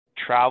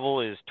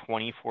travel is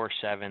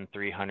 24/7,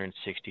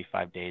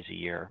 365 days a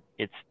year.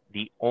 It's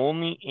the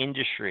only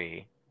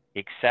industry,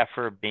 except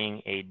for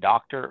being a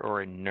doctor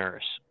or a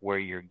nurse, where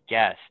your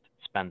guest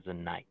spends the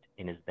night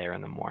and is there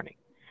in the morning.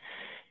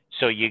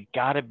 So you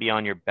got to be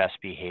on your best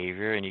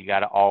behavior, and you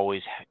got to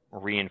always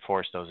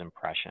reinforce those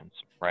impressions,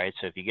 right?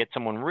 So if you get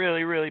someone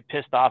really, really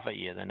pissed off at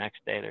you, the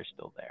next day they're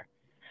still there.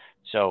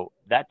 So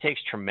that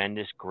takes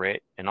tremendous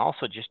grit, and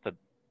also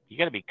you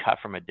got to be cut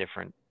from a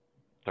different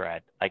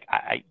thread. Like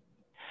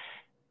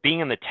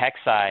being on the tech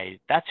side,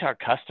 that's our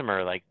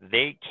customer. Like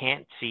they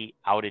can't see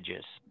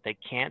outages. They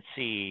can't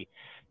see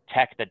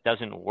tech that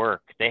doesn't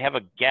work. They have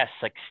a guest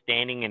like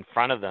standing in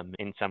front of them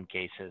in some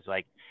cases.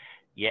 Like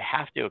you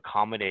have to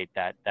accommodate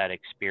that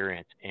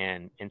experience.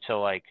 And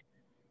so like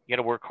you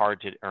got to work hard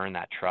to earn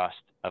that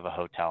trust of a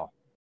hotel.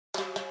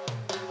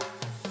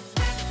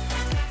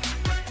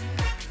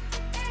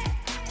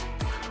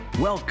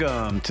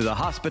 Welcome to the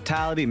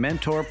Hospitality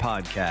Mentor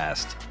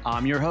Podcast.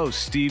 I'm your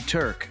host, Steve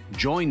Turk.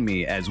 Join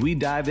me as we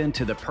dive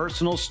into the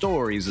personal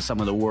stories of some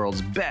of the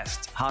world's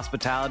best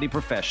hospitality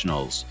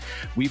professionals.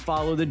 We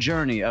follow the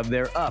journey of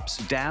their ups,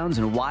 downs,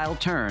 and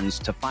wild turns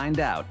to find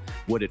out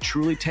what it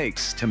truly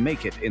takes to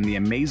make it in the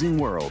amazing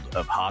world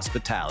of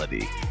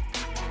hospitality.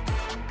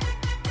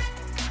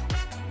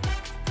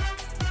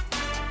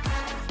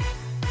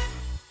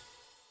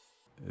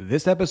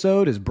 This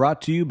episode is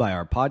brought to you by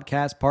our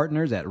podcast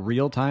partners at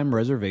Real Time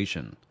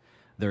Reservation.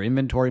 Their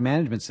inventory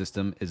management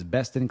system is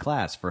best in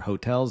class for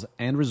hotels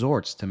and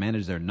resorts to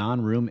manage their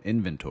non-room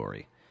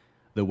inventory.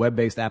 The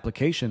web-based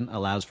application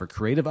allows for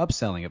creative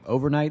upselling of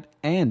overnight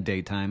and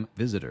daytime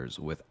visitors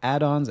with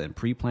add-ons and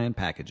pre-planned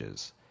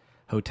packages.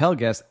 Hotel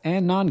guests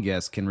and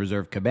non-guests can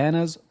reserve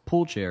cabanas,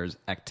 pool chairs,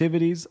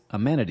 activities,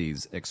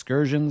 amenities,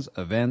 excursions,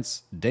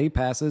 events, day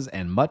passes,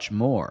 and much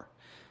more.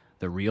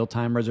 The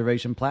real-time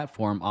reservation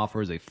platform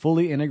offers a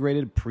fully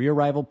integrated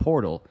pre-arrival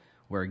portal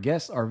where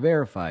guests are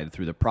verified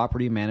through the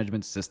property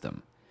management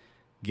system.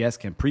 Guests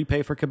can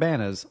prepay for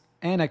cabanas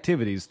and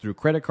activities through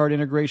credit card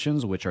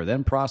integrations, which are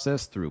then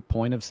processed through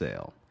point of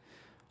sale.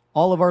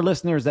 All of our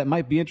listeners that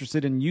might be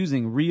interested in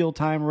using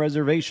real-time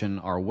reservation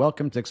are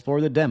welcome to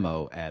explore the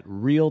demo at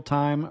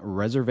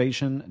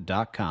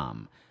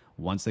realtimereservation.com.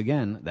 Once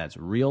again, that's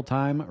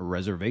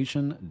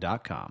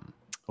realtimereservation.com.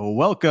 Well,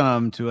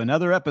 welcome to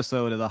another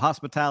episode of the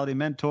Hospitality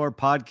Mentor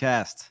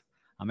Podcast.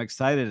 I'm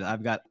excited.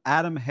 I've got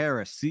Adam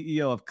Harris,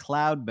 CEO of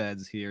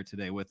Cloudbeds, here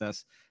today with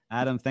us.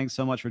 Adam, thanks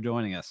so much for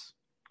joining us.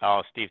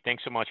 Oh, Steve,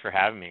 thanks so much for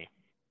having me.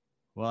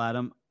 Well,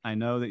 Adam, I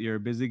know that you're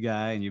a busy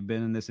guy and you've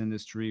been in this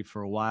industry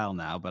for a while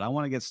now, but I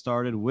want to get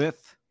started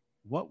with,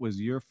 what was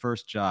your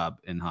first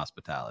job in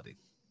hospitality?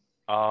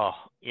 Oh,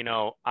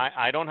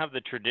 I don't have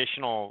the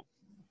traditional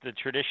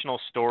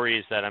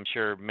stories that I'm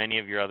sure many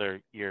of your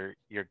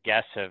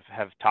guests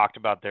have talked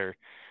about their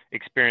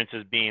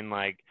experiences being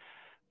like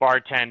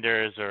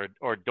bartenders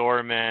or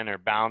doormen or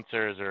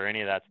bouncers or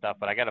any of that stuff.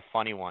 But I got a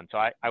funny one. So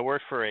I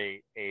worked for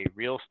a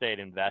real estate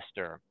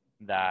investor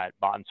that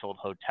bought and sold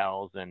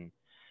hotels, and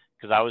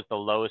because I was the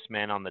lowest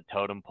man on the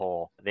totem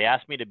pole, they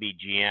asked me to be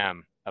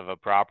GM of a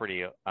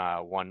property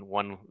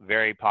one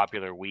very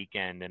popular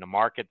weekend in a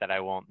market that I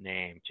won't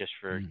name, just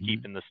for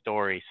keeping the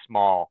story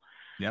small.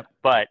 Yep.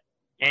 But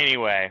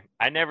anyway,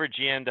 I never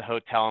GM'd a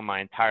hotel in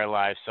my entire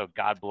life, so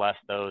God bless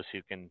those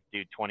who can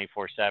do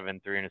 24/7,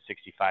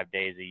 365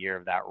 days a year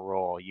of that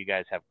role. You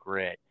guys have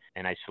grit,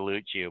 and I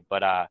salute you.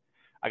 But I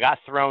got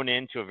thrown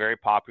into a very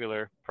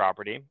popular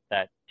property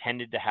that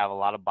tended to have a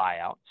lot of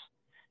buyouts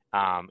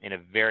in a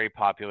very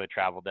popular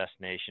travel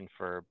destination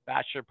for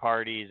bachelor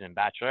parties and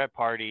bachelorette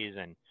parties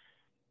and,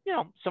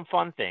 some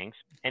fun things.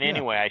 And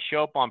anyway, I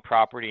show up on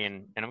property,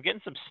 and I'm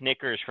getting some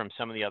snickers from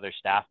some of the other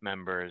staff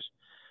members,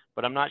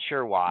 but I'm not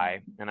sure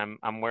why. And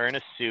I'm wearing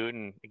a suit,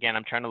 and again,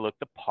 I'm trying to look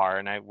the part.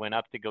 And I went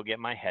up to go get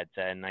my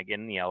headset, and I get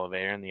in the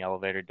elevator, and the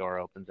elevator door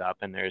opens up,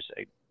 and there's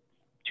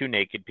two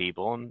naked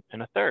people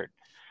and a third.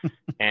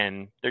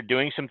 And they're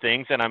doing some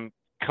things that I'm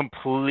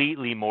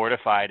completely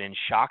mortified and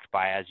shocked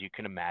by, as you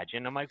can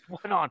imagine. I'm like,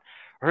 what on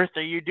earth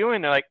are you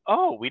doing? They're like,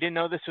 oh, we didn't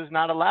know this was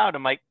not allowed.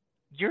 I'm like,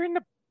 you're in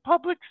the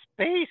public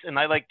space. And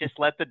I just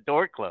let the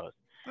door close.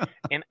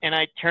 And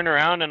I turn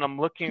around and I'm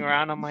looking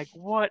around. I'm like,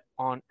 what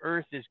on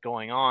earth is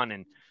going on?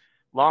 And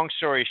long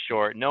story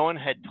short, no one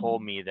had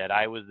told me that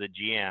I was the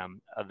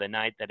GM of the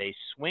night that a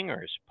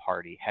swingers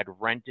party had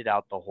rented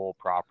out the whole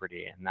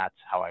property. And that's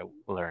how I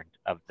learned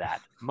of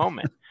that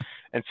moment.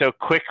 And so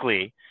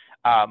quickly,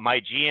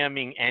 my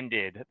GMing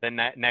ended the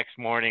next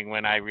morning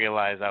when I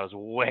realized I was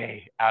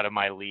way out of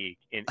my league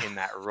in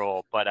that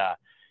role. But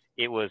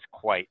it was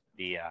quite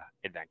the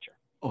adventure.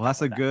 Well,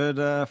 that's a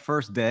good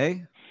first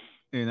day.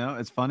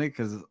 It's funny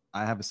because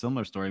I have a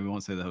similar story. We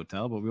won't say the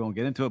hotel, but we won't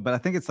get into it. But I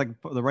think it's like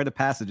the rite of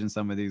passage in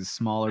some of these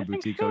smaller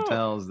boutique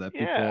hotels that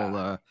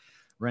people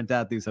rent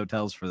out these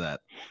hotels for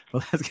that.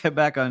 But let's get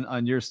back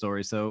on your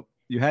story. So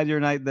you had your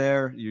night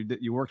there.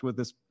 You worked with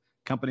this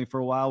company for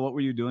a while. What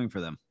were you doing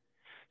for them?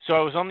 So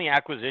I was on the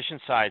acquisition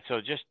side. So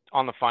just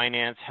on the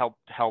finance, help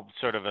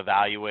sort of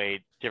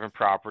evaluate different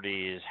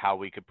properties, how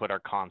we could put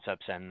our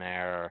concepts in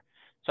there,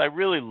 So I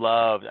really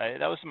loved, that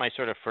was my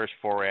sort of first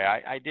foray.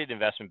 I did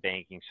investment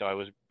banking, so I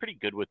was pretty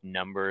good with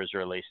numbers,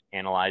 or at least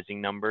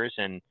analyzing numbers.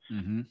 And,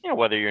 Mm-hmm.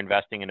 whether you're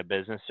investing in a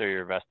business or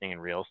you're investing in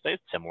real estate,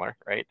 it's similar,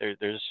 right? There's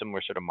a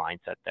similar sort of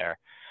mindset there.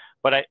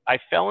 But I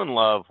fell in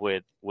love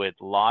with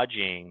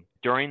lodging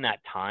during that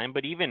time.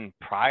 But even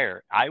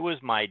prior, I was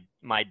my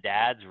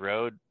dad's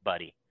road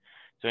buddy.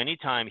 So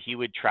anytime he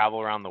would travel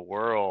around the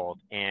world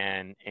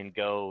and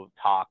go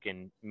talk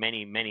in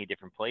many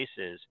different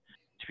places,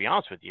 to be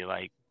honest with you,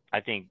 like I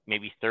think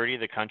maybe 30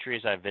 of the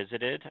countries I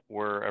visited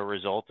were a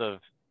result of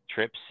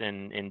trips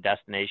and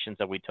destinations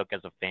that we took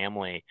as a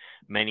family,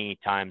 many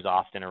times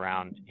often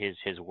around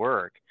his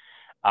work.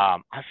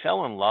 I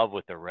fell in love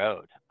with the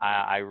road.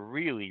 I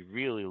really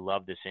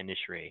love this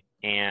industry,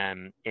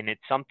 and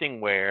it's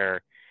something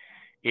where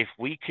if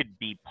we could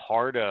be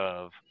part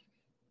of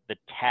the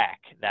tech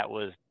that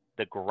was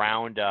the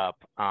ground up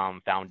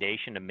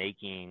foundation to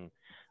making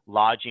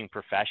lodging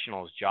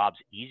professionals jobs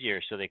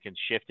easier so they can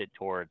shift it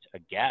towards a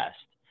guest.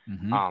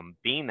 Mm-hmm.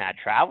 Being that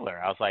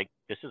traveler, I was like,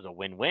 this is a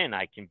win-win.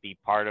 I can be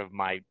part of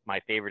my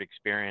favorite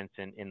experience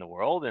in the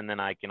world, and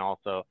then I can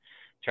also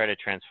try to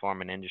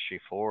transform an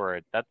industry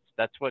forward.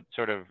 That's what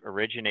sort of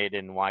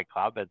originated and why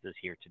Cloudbeds is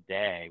here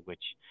today,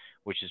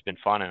 which has been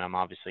fun, and I'm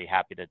obviously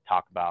happy to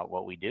talk about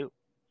what we do.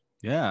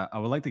 Yeah, I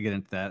would like to get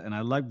into that. And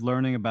I like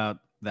learning about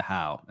the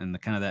how and the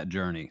kind of that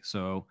journey.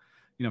 So,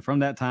 from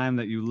that time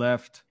that you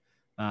left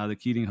the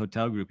Keating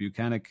Hotel Group, you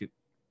kind of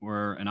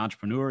were an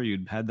entrepreneur.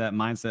 You'd had that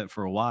mindset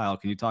for a while.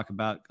 Can you talk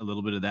about a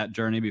little bit of that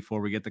journey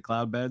before we get to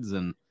Cloudbeds?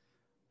 And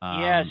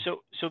Yeah,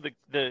 so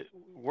the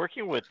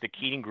working with the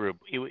Keating Group,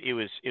 it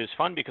was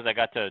fun because I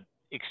got to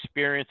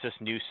experience this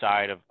new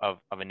side of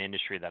an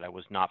industry that I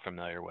was not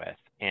familiar with,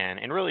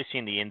 and really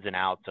seeing the ins and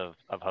outs of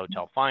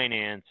hotel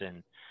finance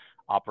and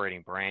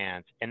operating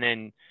brands. And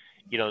then,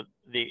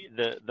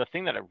 the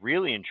thing that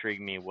really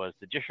intrigued me was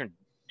the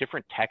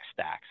different tech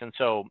stacks. And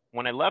so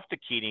when I left the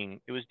Keating,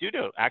 it was due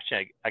to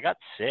actually I got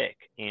sick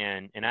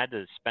and I had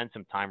to spend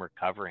some time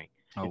recovering.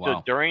 oh, And so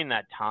wow. during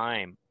that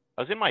time,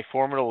 I was in my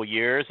formidable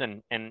years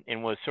and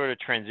was sort of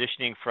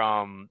transitioning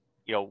from,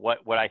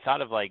 what I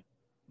thought of like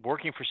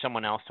working for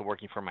someone else to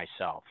working for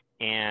myself.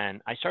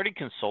 And I started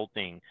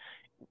consulting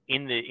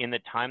in the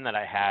time that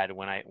I had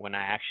when I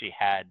actually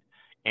had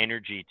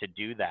energy to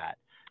do that.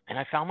 And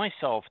I found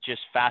myself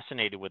just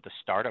fascinated with the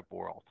startup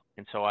world.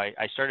 And so I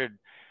started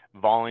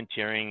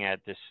volunteering at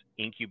this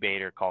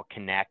incubator called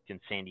Connect in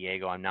San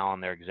Diego. I'm now on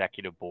their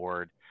executive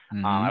board.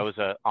 Mm-hmm. I was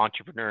an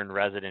entrepreneur in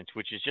residence,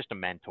 which is just a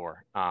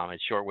mentor.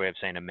 It's a short way of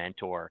saying a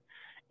mentor.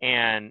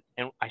 And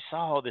I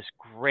saw all this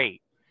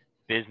great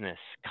business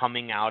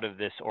coming out of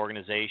this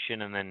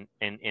organization, and then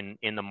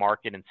in the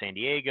market in San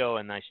Diego.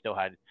 And I still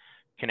had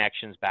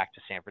connections back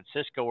to San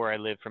Francisco, where I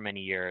lived for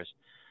many years.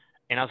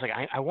 And I was like,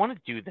 I want to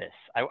do this.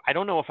 I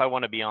don't know if I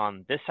want to be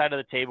on this side of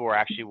the table or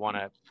actually want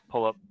to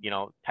pull up,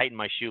 tighten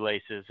my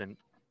shoelaces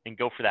and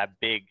go for that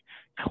big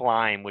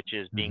climb, which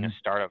is being a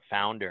startup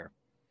founder.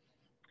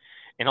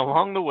 And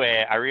along the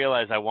way, I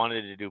realized I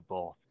wanted to do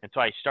both. And so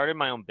I started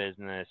my own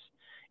business.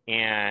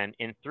 And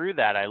through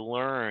that, I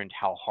learned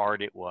how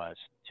hard it was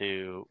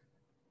to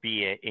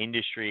be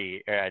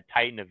a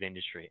titan of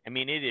industry. I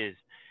mean,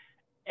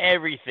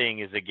 everything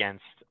is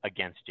against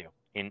you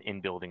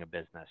in building a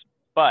business.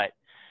 But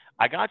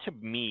I got to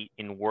meet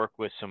and work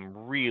with some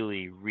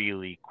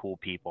really cool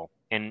people.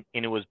 And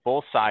it was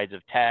both sides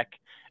of tech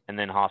and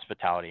then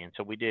hospitality. And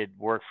so we did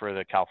work for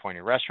the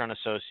California Restaurant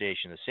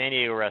Association, the San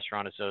Diego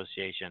Restaurant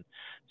Association,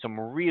 some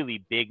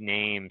really big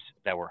names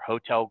that were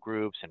hotel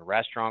groups and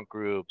restaurant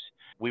groups.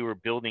 We were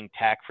building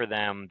tech for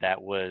them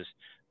that was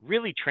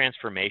really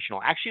transformational,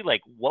 actually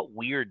like what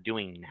we are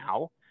doing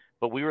now.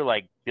 But we were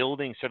like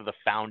building sort of the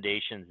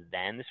foundations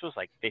then. This was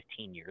like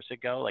 15 years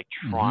ago, like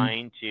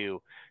trying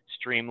to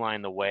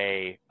streamline the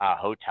way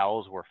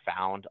hotels were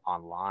found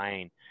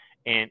online.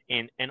 And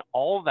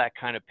all of that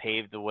kind of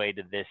paved the way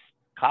to this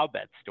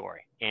Cloudbeds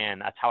story. And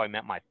that's how I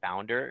met my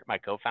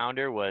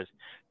co-founder was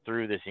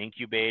through this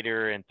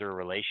incubator and through a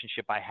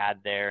relationship I had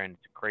there. And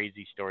it's a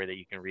crazy story that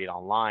you can read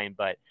online,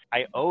 but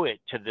I owe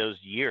it to those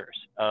years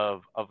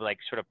of like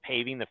sort of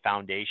paving the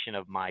foundation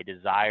of my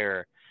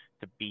desire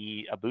to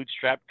be a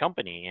bootstrap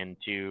company and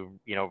to,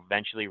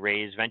 eventually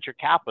raise venture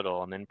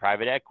capital and then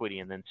private equity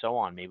and then so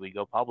on. Maybe we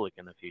go public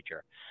in the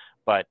future.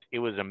 But it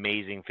was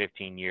amazing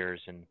 15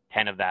 years, and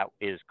 10 of that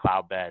is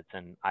Cloudbeds,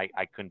 and I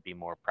couldn't be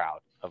more proud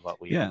of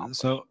what we accomplished.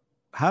 So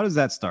how does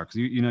that start?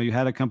 Because you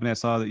had a company I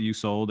saw that you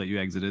sold, that you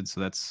exited. So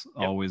that's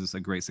always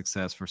a great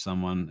success for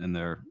someone in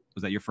there.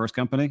 Was that your first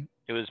company?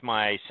 It was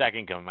my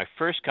second company. My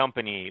first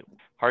company,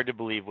 hard to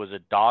believe, was a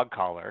dog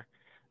collar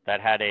that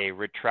had a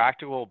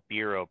retractable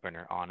beer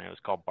opener on it. It was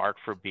called Bark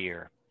for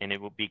Beer, and it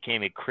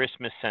became a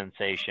Christmas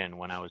sensation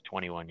when I was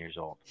 21 years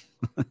old.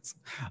 That's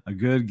a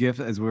good gift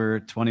as we're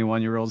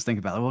 21-year-olds. Think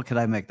about it. What could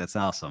I make? That's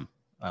awesome.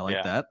 I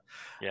like that.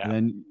 Yeah. And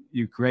then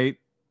you create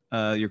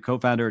your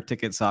co-founder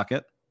Ticket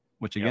Socket,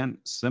 which again,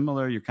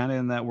 similar. You're kind of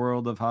in that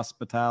world of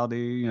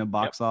hospitality,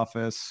 box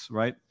office,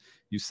 right?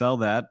 You sell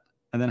that.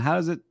 And then how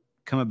does it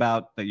come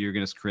about that you're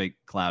going to create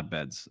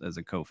Cloudbeds as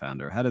a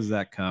co-founder? How does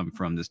that come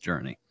from this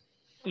journey?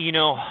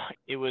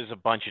 It was a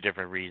bunch of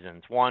different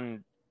reasons.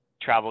 One,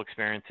 travel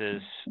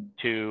experiences.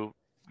 Two,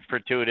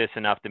 fortuitous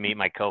enough to meet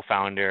my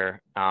co-founder,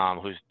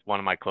 who's one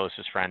of my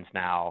closest friends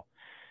now.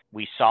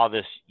 We saw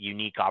this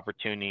unique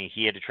opportunity.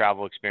 He had a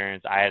travel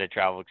experience. I had a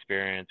travel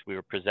experience. We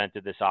were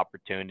presented this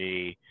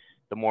opportunity.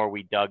 The more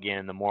we dug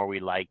in, the more we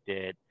liked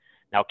it.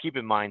 Now, keep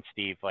in mind,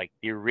 Steve, like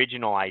the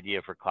original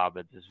idea for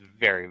Cloudbeds is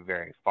very,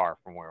 very far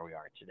from where we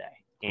are today.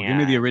 Well, give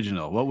me the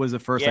original. What was the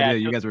first idea?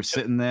 You guys were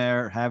sitting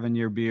there having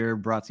your beer,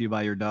 brought to you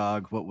by your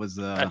dog. What was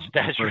the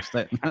first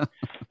thing?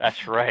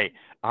 That's right.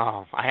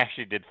 I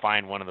actually did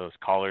find one of those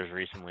collars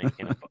recently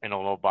in a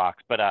little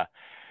box. But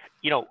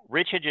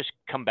Rich had just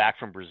come back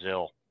from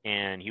Brazil,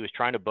 and he was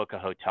trying to book a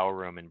hotel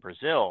room in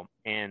Brazil.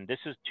 And this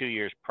is 2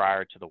 years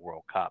prior to the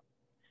World Cup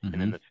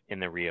and in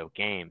the Rio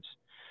Games.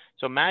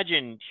 So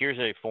imagine here's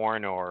a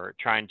foreigner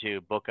trying to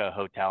book a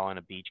hotel in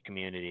a beach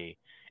community.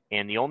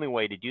 And the only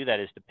way to do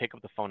that is to pick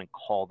up the phone and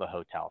call the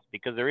hotels,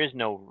 because there is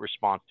no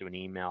response to an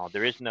email.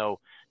 There is no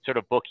sort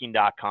of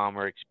booking.com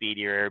or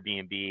Expedia or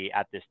Airbnb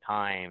at this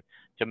time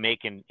to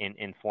make and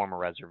inform a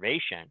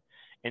reservation.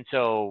 And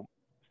so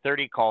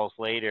 30 calls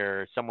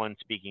later, someone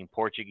speaking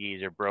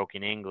Portuguese or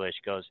broken English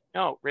goes,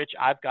 "No, Rich,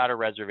 I've got a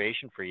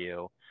reservation for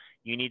you.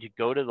 You need to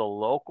go to the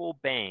local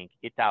bank,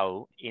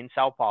 Itaú, in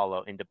Sao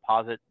Paulo, and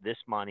deposit this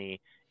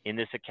money in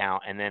this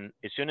account. And then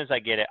as soon as I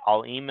get it,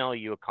 I'll email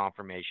you a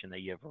confirmation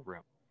that you have a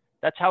room."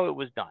 That's how it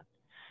was done.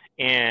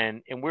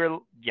 And we're,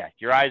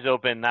 your eyes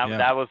open.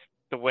 That was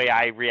the way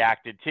I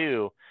reacted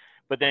too.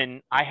 But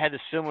then I had a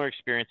similar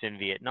experience in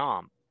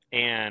Vietnam,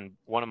 and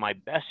one of my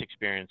best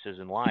experiences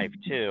in life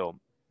too.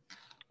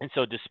 And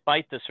so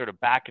despite the sort of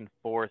back and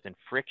forth and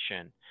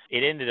friction,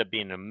 it ended up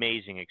being an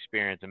amazing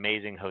experience,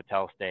 amazing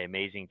hotel stay,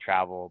 amazing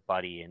travel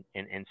buddy,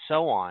 and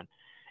so on.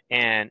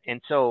 And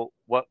so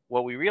what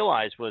we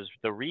realized was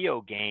the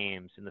Rio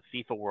Games and the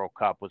FIFA World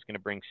Cup was going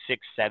to bring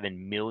 6-7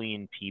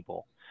 million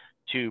people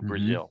to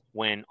Brazil,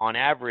 when on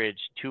average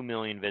 2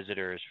 million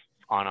visitors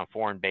on a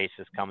foreign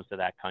basis comes to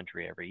that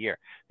country every year.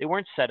 They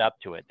weren't set up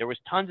to it. There was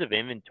tons of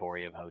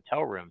inventory of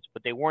hotel rooms,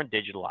 but they weren't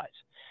digitalized.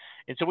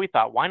 And so we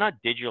thought, why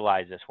not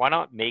digitalize this? Why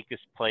not make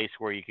this place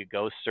where you could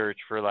go search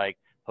for like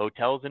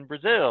hotels in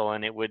Brazil,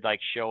 and it would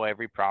like show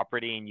every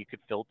property, and you could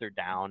filter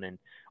down, and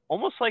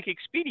almost like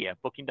Expedia,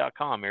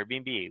 booking.com,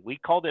 Airbnb. We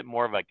called it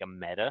more of like a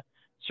meta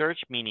search,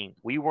 meaning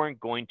we weren't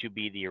going to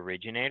be the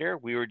originator.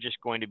 We were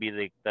just going to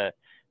be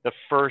the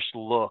first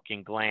look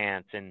and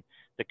glance, and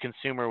the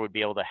consumer would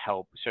be able to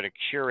help sort of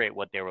curate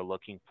what they were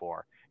looking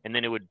for. And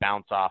then it would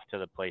bounce off to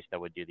the place that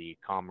would do the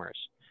e-commerce.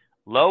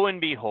 Lo and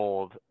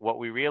behold, what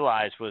we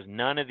realized was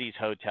none of these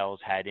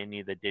hotels had any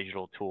of the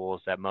digital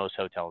tools that most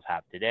hotels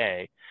have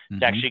today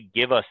to actually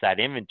give us that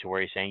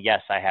inventory saying,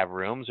 yes, I have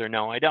rooms, or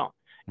no, I don't.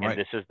 And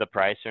this is the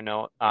price, or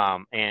no.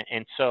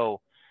 And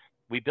so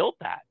we built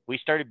that. We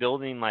started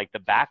building like the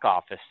back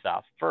office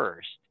stuff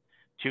first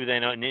to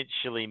then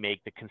initially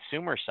make the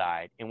consumer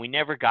side. And we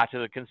never got to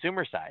the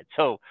consumer side.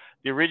 So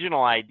the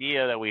original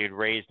idea that we had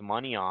raised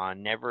money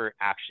on never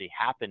actually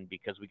happened,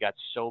 because we got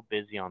so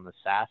busy on the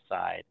SaaS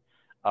side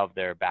of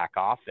their back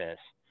office.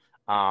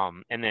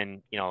 And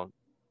then,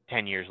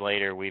 10 years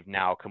later, we've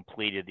now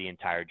completed the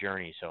entire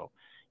journey. So,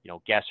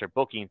 guests are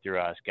booking through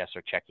us, guests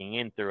are checking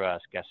in through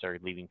us, guests are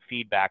leaving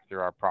feedback through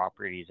our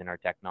properties and our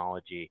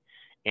technology.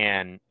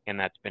 And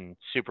that's been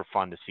super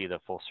fun to see the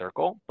full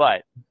circle.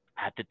 But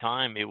at the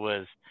time, it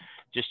was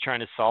just trying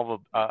to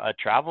solve a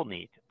travel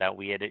need that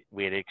we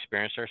had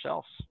experienced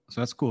ourselves. So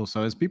that's cool.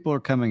 So as people are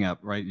coming up,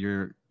 right,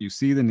 you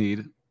see the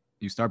need,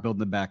 you start building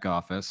the back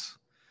office.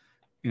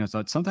 So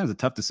it's sometimes a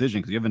tough decision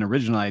because you have an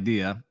original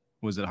idea.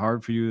 Was it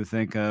hard for you to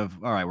think of,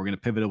 all right, we're going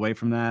to pivot away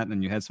from that?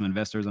 And you had some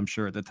investors, I'm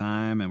sure, at the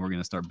time, and we're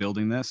going to start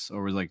building this?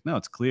 Or was it like, no,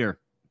 it's clear.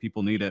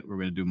 People need it. We're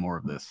going to do more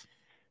of this.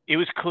 It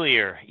was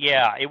clear.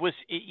 Yeah, it was,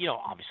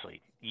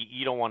 obviously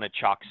you don't want to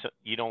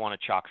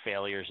chalk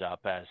failures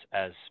up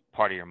as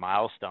part of your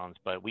milestones,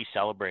 but we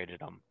celebrated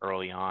them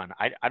early on.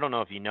 I don't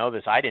know if you know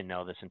this. I didn't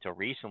know this until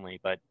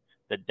recently, but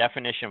the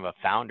definition of a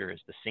founder is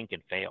to sink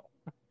and fail.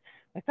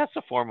 Like, that's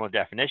the formal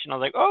definition. I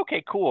was like, oh,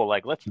 okay, cool.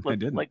 Like, let's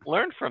like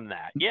learn from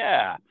that.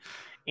 Yeah.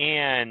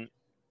 And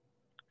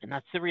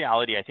that's the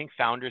reality. I think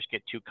founders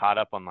get too caught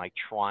up on like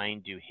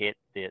trying to hit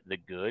the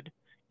good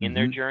in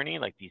their journey.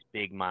 Like these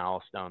big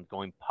milestones,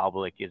 going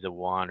public is a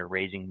one, or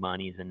raising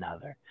money is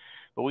another.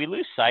 But we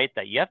lose sight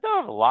that you have to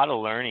have a lot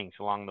of learnings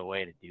along the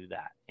way to do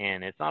that.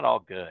 And it's not all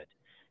good.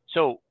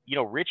 So,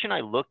 Rich and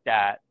I looked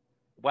at,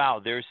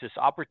 wow, there's this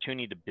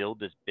opportunity to build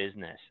this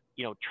business.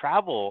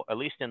 Travel, at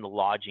least in the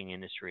lodging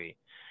industry,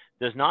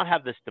 does not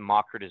have this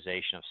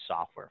democratization of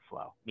software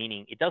flow,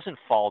 meaning it doesn't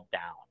fall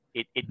down.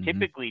 It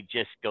typically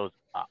just goes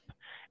up,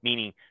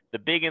 meaning the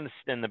biggest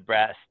and the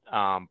best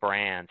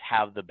brands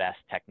have the best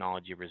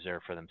technology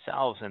reserved for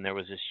themselves. And there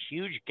was this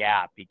huge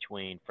gap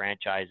between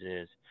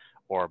franchises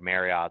or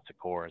Marriott's,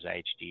 Accors,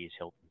 IHG's,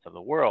 Hilton's of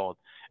the world,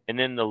 and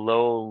then the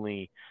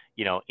lowly,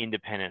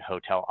 independent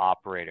hotel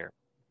operator.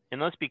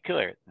 and let's be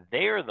clear,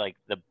 they are like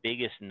the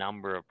biggest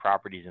number of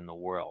properties in the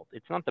world.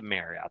 It's not the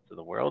Marriotts of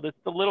the world, it's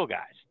the little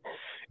guys.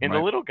 And the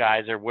Right. little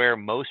guys are where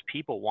most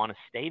people want to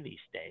stay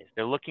these days.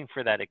 They're looking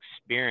for that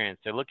experience.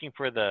 They're looking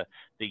for the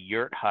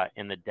yurt hut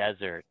in the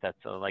desert that's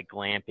like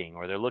glamping,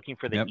 or they're looking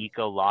for the Yep.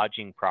 eco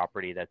lodging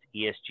property that's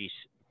ESG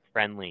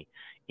friendly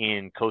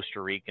in Costa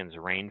Rican's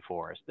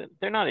rainforest.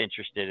 They're not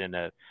interested in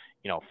a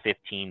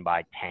 15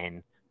 by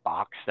 10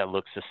 box that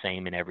looks the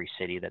same in every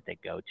city that they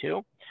go to.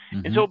 And so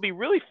Mm-hmm. it'll be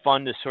really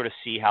fun to sort of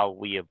see how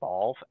we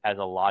evolve as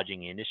a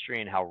lodging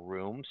industry and how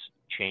rooms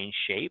change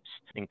shapes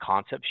and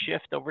concepts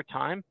shift over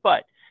time.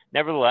 But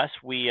nevertheless,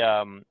 we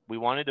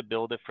wanted to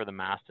build it for the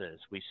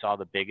masses. We saw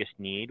the biggest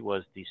need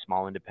was the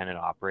small independent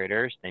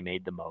operators. They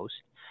made the most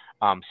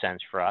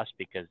sense for us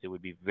because it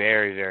would be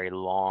very, very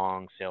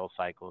long sales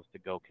cycles to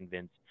go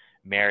convince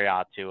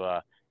Marriott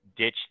to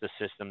ditch the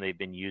system they've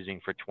been using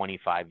for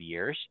 25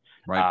 years.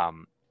 Right.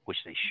 Which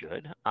they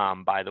should,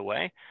 by the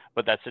way,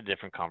 but that's a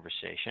different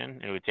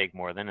conversation. It would take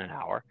more than an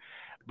hour.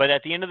 But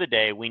at the end of the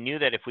day, we knew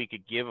that if we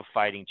could give a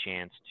fighting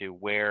chance to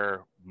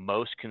where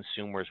most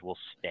consumers will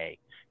stay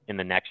in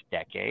the next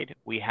decade,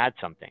 we had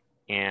something.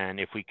 And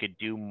if we could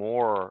do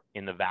more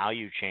in the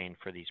value chain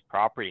for these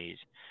properties,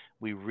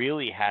 we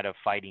really had a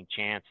fighting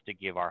chance to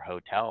give our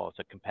hotels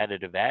a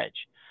competitive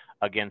edge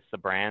against the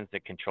brands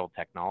that control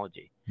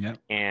technology. Yeah.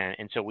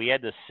 And so we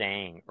had this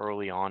saying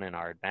early on in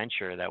our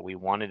adventure that we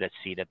wanted a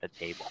seat at the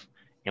table,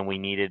 and we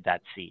needed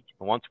that seat.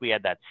 And once we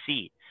had that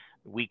seat,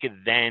 we could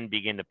then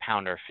begin to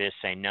pound our fists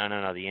saying,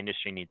 no, the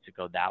industry needs to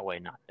go that way,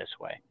 not this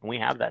way. And we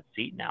have that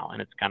seat now,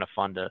 and it's kind of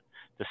fun to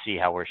see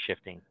how we're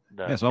shifting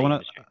the So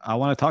industry. I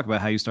want to talk about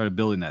how you started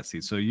building that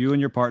seat. So you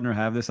and your partner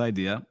have this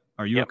idea.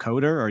 Are you a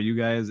coder? Are you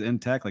guys in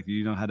tech? Like,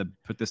 you know how to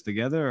put this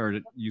together, or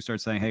did you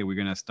start saying, hey, we're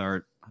going to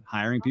start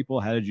hiring people?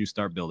 How did you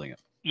start building it?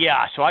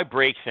 Yeah, so I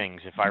break things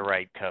if I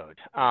write code.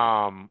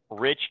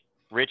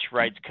 Rich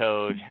writes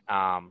code.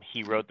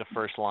 He wrote the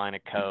first line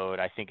of code.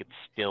 I think it's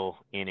still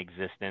in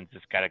existence.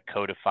 It's got it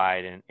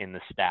codified in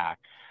the stack.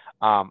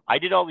 I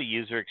did all the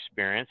user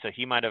experience, so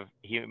he might have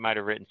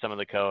written some of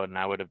the code, and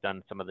I would have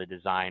done some of the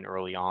design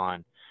early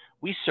on.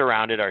 We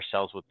surrounded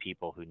ourselves with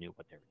people who knew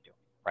what they were doing,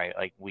 right?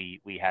 Like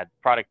we had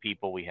product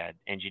people, we had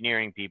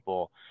engineering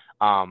people.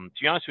 To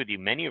be honest with you,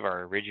 many of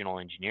our original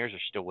engineers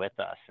are still with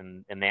us,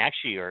 and they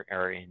actually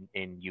are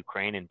in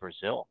Ukraine and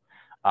Brazil,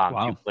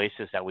 Wow. two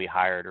places that we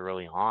hired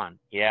early on.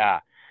 Yeah.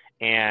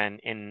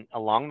 And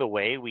along the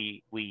way,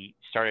 we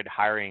started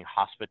hiring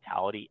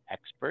hospitality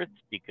experts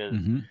because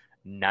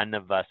none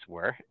of us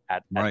were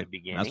at the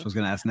beginning. That's what I was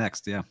going to ask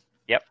next. Yeah.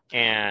 Yep.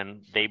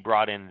 And they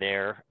brought in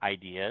their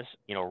ideas.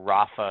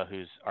 Rafa,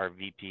 who's our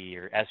VP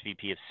or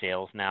SVP of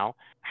sales now,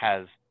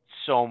 has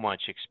so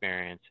much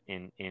experience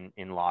in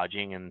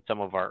lodging, and some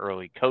of our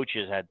early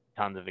coaches had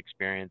tons of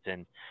experience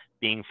in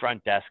being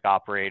front desk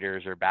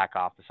operators or back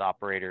office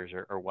operators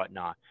or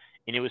whatnot.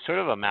 And it was sort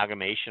of an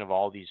amalgamation of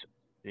all these,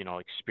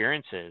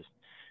 experiences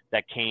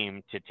that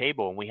came to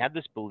table. And we had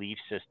this belief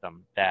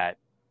system that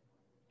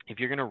if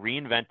you're going to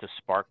reinvent a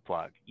spark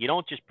plug, you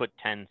don't just put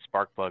 10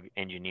 spark plug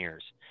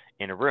engineers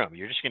in a room.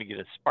 You're just going to get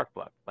a spark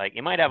plug. Like,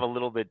 it might have a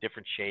little bit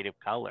different shade of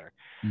color,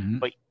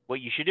 but what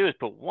you should do is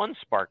put one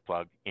spark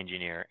plug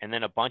engineer and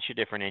then a bunch of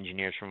different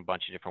engineers from a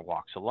bunch of different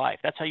walks of life.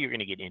 That's how you're going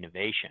to get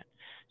innovation.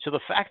 So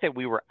the fact that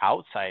we were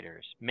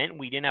outsiders meant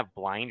we didn't have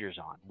blinders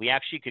on. We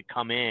actually could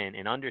come in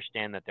and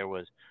understand that there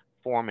was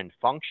form and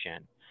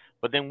function,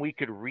 but then we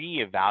could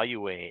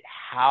reevaluate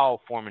how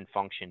form and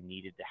function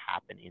needed to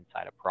happen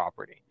inside a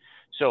property.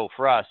 So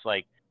for us,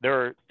 like, there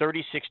are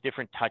 36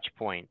 different touch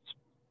points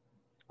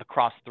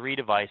across 3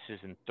 devices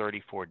in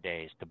 34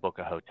 days to book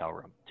a hotel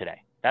room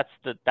today. That's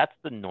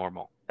the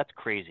normal. That's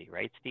crazy,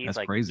 right, Steve? That's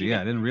like, crazy.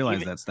 I didn't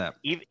realize that step.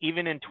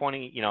 Even in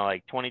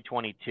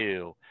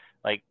 2022,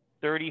 like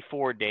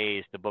 34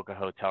 days to book a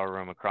hotel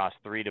room across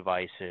 3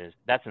 devices.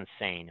 That's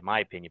insane, in my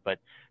opinion. But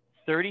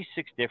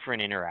 36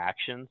 different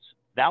interactions.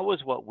 That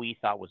was what we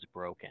thought was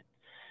broken.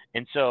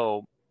 And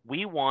so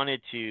we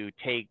wanted to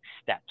take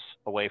steps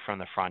away from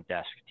the front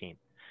desk team.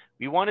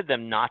 We wanted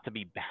them not to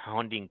be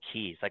pounding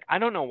keys. Like, I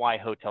don't know why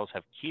hotels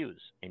have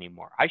queues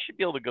anymore. I should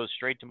be able to go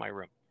straight to my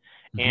room.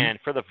 And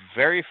for the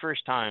very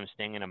first time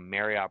staying in a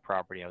Marriott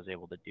property, I was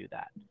able to do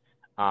that.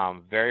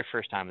 Very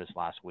first time this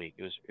last week.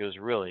 It was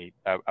really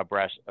a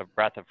breath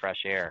of fresh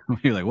air.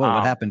 You're like, whoa,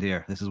 what happened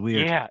here? This is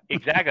weird. Yeah,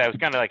 exactly. I was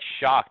kind of like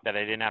shocked that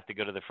I didn't have to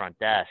go to the front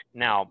desk.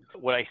 Now,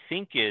 what I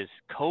think is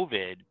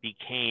COVID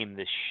became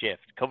this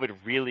shift. COVID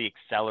really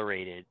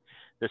accelerated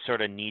the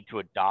sort of need to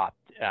adopt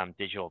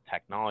digital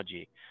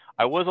technology.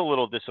 I was a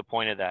little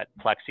disappointed that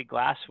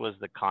plexiglass was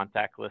the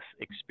contactless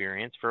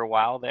experience for a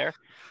while there.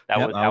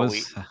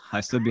 I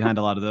stood behind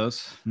a lot of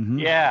those.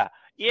 Yeah.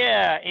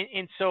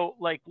 And so,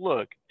 like,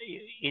 look,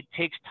 it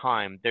takes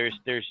time. There's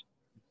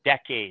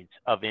decades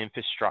of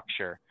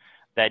infrastructure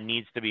that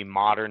needs to be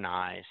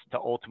modernized to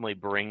ultimately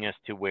bring us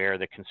to where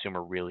the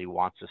consumer really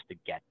wants us to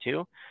get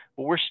to.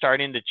 But we're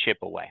starting to chip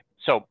away.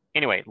 So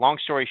anyway, long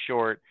story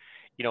short,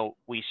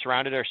 we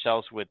surrounded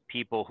ourselves with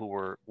people who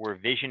were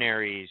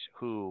visionaries,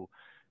 who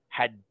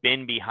had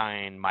been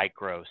behind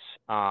Micros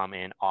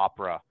and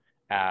Opera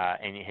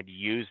and had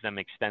used them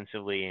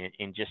extensively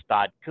and just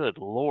thought, good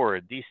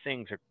Lord, these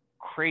things are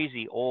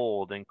crazy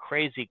old and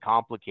crazy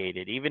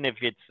complicated, even if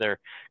it's their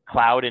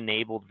cloud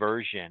enabled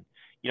version.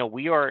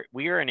 We are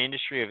an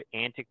industry of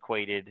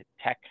antiquated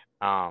tech.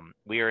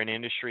 We are an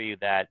industry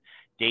that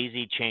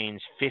daisy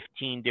chains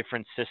 15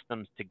 different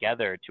systems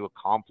together to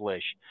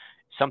accomplish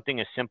something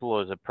as simple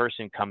as a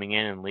person coming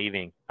in and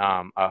leaving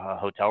a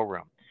hotel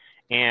room.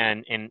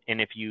 And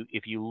if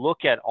you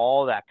look at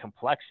all that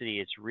complexity,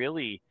 it's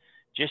really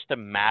just a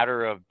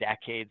matter of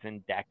decades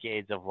and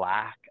decades of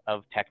lack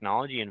of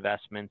technology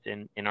investments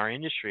in our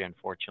industry,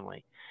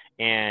 unfortunately.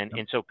 And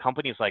so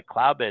companies like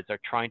Cloudbeds are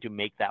trying to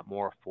make that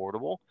more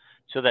affordable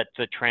so that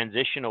to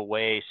transition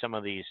away some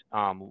of these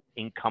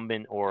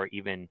incumbent or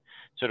even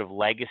sort of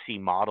legacy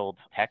modeled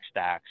tech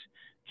stacks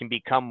can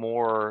become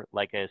more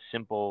like a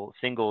simple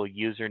single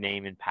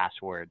username and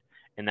password.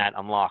 And that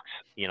unlocks,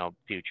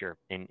 future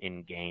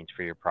in gains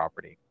for your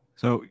property.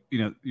 So,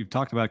 you've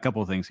talked about a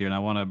couple of things here, and I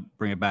want to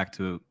bring it back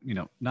to,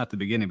 not the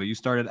beginning, but you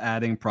started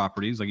adding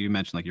properties, like you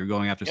mentioned, like you're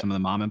going after some of the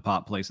mom and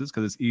pop places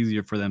because it's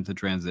easier for them to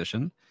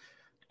transition.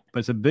 But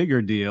it's a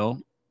bigger deal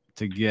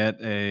to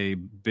get a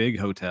big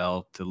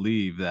hotel to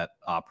leave that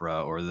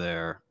Opera or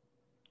their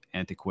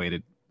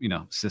antiquated,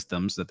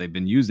 systems that they've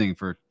been using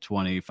for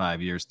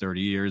 25 years,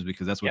 30 years,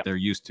 because that's what they're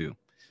used to.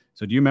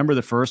 So do you remember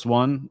the first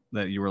one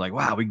that you were like,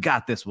 wow, we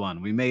got this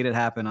one. We made it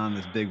happen on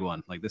this big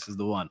one. Like, this is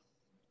the one.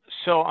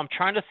 So I'm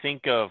trying to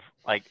think of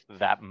like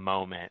that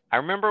moment. I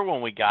remember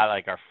when we got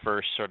like our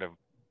first sort of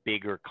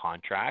bigger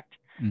contract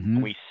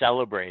and we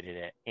celebrated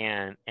it.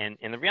 And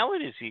the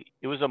reality is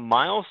it was a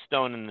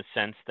milestone in the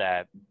sense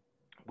that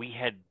we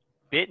had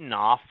bitten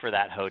off for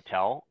that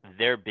hotel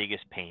their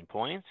biggest pain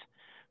points,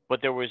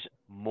 but there was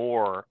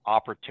more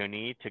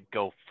opportunity to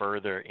go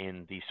further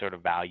in the sort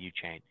of value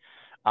chain.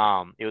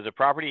 It was a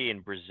property in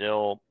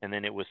Brazil, and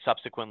then it was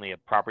subsequently a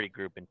property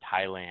group in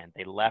Thailand.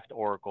 They left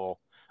Oracle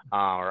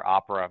or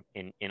Opera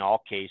in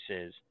all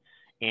cases,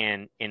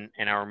 and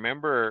I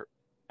remember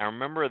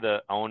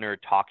the owner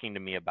talking to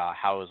me about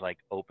how it was like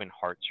open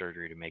heart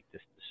surgery to make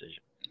this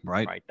decision.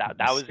 Right. That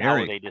was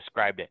how they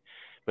described it.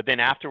 But then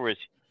afterwards,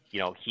 he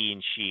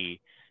and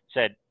she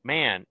said,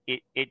 "Man,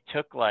 it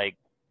took like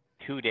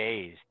 2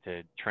 days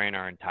to train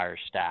our entire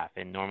staff,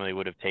 and normally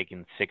would have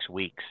taken 6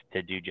 weeks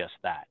to do just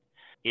that."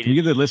 Can you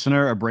give the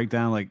listener a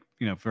breakdown, like,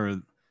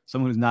 for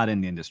someone who's not in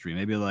the industry,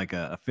 maybe like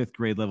a fifth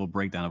grade level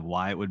breakdown of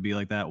why it would be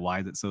like that? Why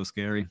is it so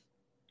scary?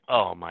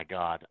 Oh my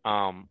God.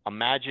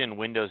 Imagine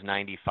Windows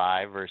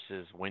 95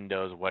 versus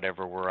Windows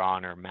whatever we're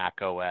on or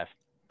Mac OS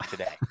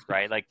today,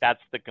 right? Like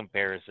that's the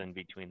comparison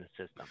between the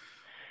systems.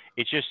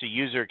 It's just the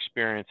user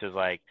experience is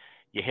like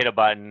you hit a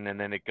button and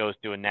then it goes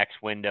to a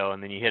next window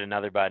and then you hit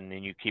another button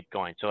and you keep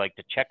going. So like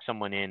to check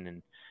someone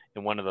in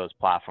one of those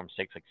platforms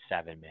takes like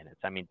 7 minutes.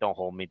 I mean, don't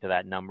hold me to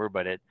that number,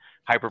 but it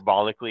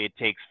hyperbolically, it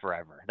takes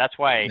forever. That's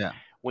why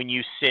when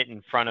you sit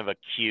in front of a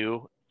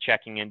queue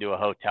checking into a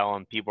hotel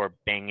and people are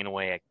banging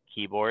away at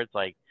keyboards,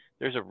 like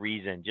there's a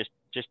reason. Just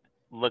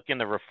look in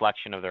the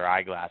reflection of their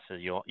eyeglasses.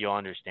 You'll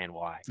understand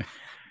why.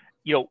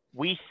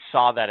 We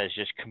saw that as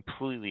just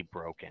completely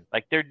broken.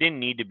 Like there didn't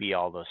need to be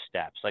all those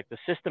steps. Like the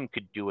system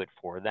could do it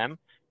for them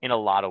in a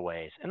lot of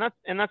ways. And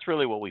that's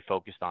really what we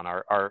focused on.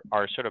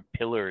 Our sort of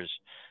pillars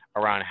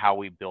around how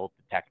we built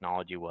the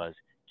technology was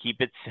keep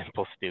it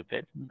simple,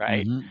 stupid,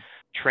 right?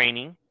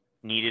 Training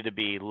needed to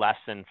be less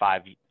than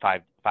five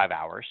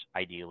hours,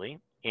 ideally.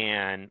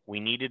 And we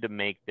needed to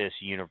make this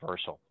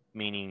universal,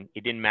 meaning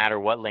it didn't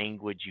matter what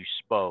language you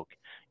spoke.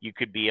 You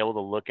could be able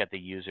to look at the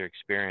user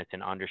experience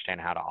and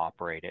understand how to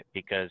operate it.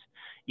 Because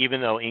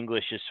even though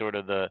English is sort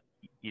of the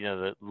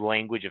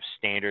language of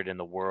standard in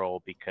the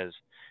world because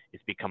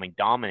it's becoming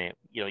dominant,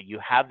 you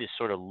have this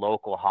sort of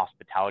local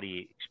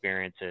hospitality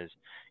experiences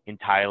in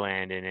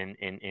Thailand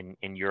and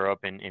in Europe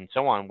and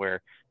so on,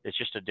 where there's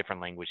just a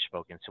different language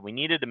spoken. So we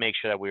needed to make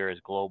sure that we were as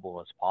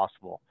global as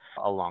possible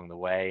along the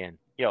way. And,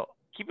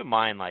 keep in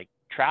mind, like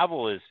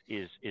travel is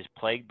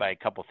plagued by a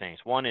couple things.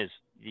 One is,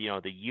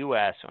 the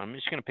U.S. I'm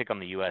just going to pick on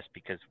the U.S.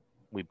 because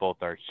we both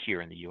are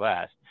here in the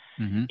U.S.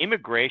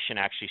 Immigration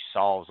actually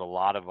solves a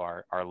lot of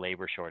our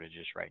labor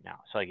shortages right now.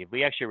 So like if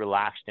we actually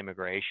relaxed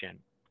immigration,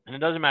 and it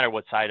doesn't matter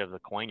what side of the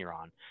coin you're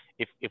on,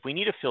 if we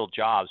need to fill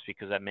jobs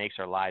because that makes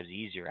our lives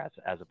easier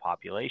as a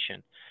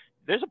population,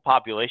 there's a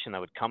population that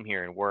would come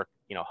here and work,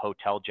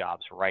 hotel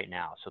jobs right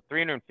now. So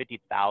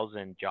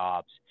 350,000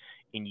 jobs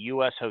in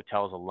U.S.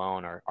 hotels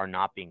alone are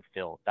not being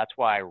filled. That's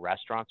why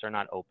restaurants are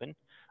not open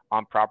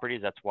on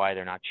properties. That's why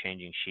they're not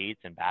changing sheets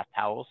and bath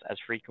towels as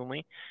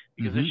frequently,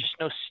 because there's just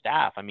no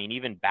staff. I mean,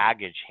 even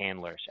baggage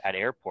handlers at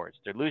airports,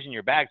 they're losing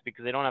your bags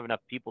because they don't have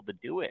enough people to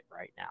do it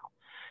right now.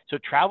 So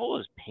travel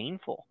is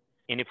painful.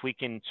 And if we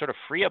can sort of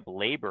free up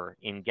labor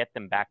and get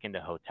them back into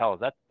hotels,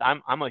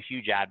 I'm a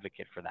huge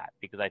advocate for that,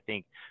 because I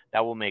think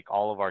that will make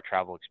all of our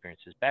travel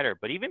experiences better.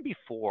 But even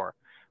before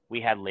we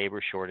had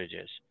labor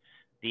shortages,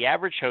 the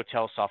average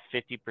hotel saw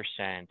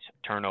 50%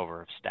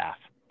 turnover of staff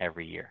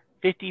every year.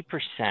 50%.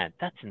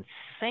 That's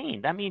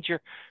insane. That means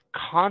you're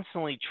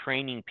constantly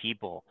training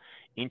people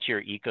into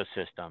your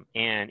ecosystem.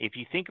 And if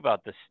you think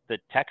about this, the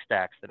tech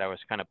stacks that I was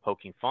kind of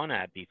poking fun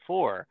at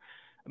before,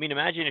 I mean,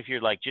 imagine if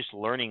you're like just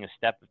learning a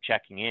step of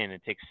checking in,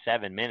 it takes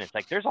 7 minutes.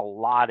 Like there's a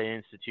lot of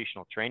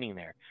institutional training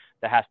there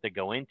that has to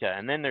go into.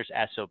 And then there's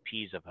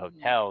SOPs of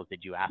hotels.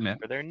 Did you ask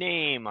for their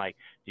name? Like,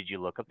 did you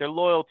look up their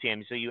loyalty?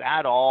 And so you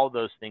add all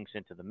those things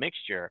into the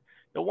mixture.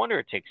 No wonder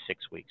it takes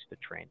 6 weeks to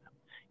train them.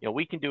 You know,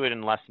 we can do it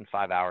in less than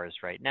 5 hours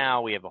right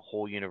now. We have a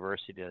whole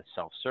university that's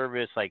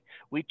self-service. Like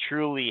we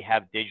truly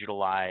have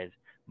digitalized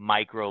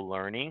micro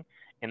learning.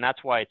 And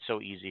that's why it's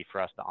so easy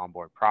for us to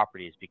onboard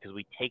properties, because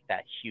we take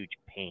that huge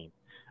pain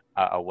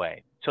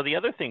away. So the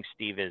other thing,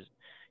 Steve, is,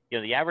 you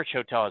know, the average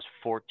hotel has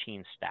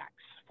 14 stacks,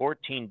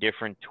 14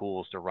 different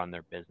tools to run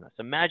their business.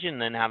 Imagine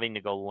then having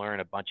to go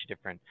learn a bunch of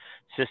different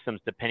systems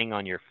depending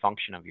on your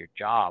function of your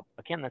job.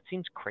 Again, that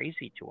seems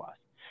crazy to us.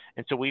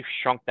 And so we've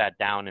shrunk that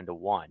down into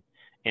one,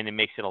 and it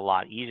makes it a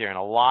lot easier. And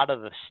a lot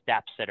of the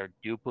steps that are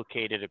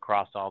duplicated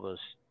across all those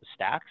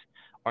stacks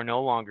are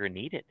no longer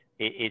needed.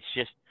 It's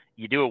just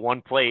you do it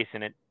one place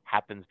and it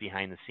happens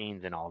behind the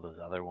scenes in all those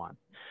other ones.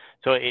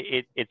 So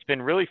it's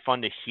been really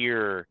fun to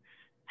hear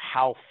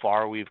how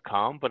far we've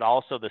come, but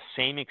also the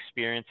same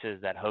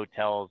experiences that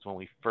hotels, when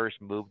we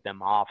first moved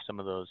them off some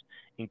of those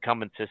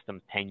incumbent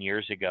systems 10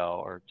 years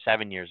ago or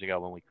 7 years ago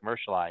when we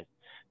commercialized,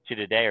 to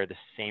today are the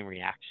same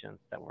reactions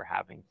that we're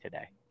having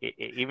today.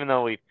 Even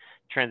though we've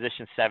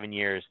transitioned 7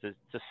 years, it's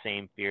the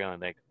same feeling,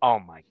 like, oh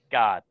my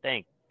God,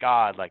 thank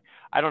God. Like,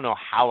 I don't know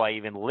how I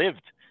even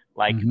lived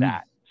like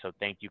that. So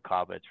thank you,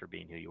 Cloudbeds, for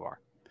being who you are.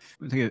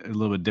 We'll take a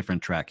little bit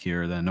different track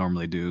here than I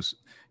normally do.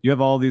 You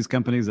have all these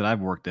companies that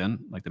I've worked in,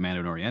 like the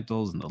Mandarin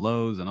Orientals and the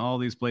Lowe's and all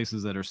these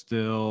places that are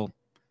still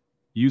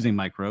using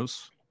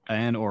Micros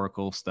and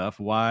Oracle stuff.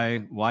 Why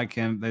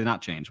can they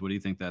not change? What do you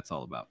think that's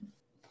all about?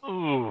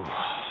 Ooh,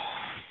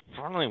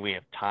 finally we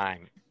have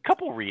time.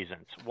 Couple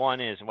reasons.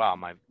 One is, wow,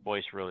 my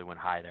voice really went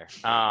high there.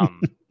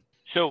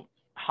 So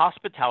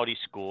hospitality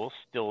schools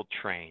still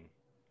train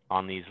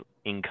on these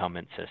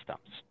incumbent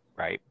systems,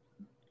 right?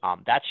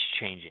 That's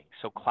changing.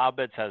 So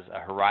Cloudbeds has a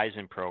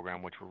Horizon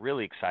program, which we're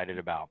really excited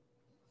about.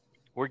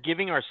 We're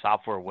giving our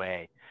software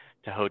away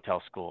to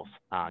hotel schools.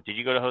 Did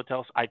you go to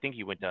hotels? I think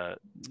you got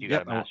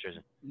a master's.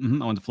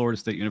 I went to Florida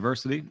State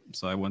University,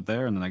 so I went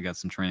there, and then I got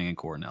some training in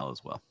Cornell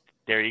as well.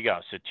 There you go.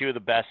 So 2 of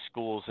the best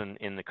schools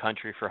in the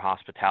country for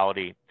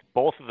hospitality.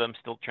 Both of them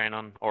still train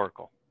on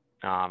Oracle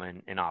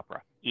and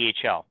Opera.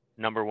 EHL,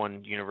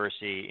 #1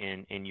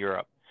 university in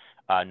Europe,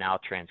 now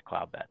trains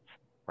Cloudbeds,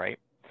 right?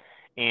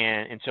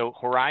 And so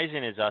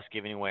Horizon is us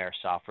giving away our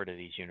software to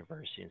these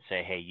universities and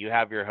say, hey, you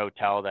have your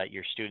hotel that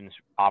your students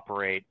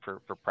operate for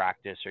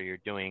practice, or you're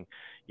doing,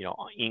 you know,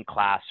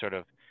 in-class sort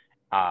of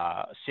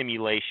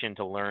simulation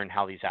to learn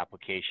how these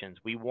applications.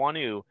 We want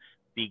to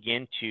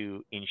begin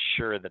to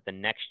ensure that the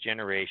next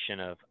generation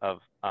of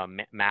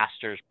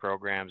master's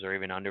programs or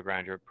even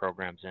undergraduate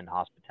programs in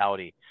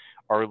hospitality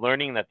are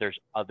learning that there's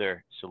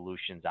other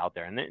solutions out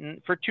there.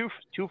 And for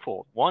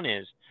twofold. One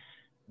is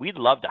we'd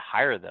love to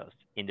hire those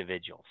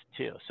individuals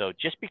too. So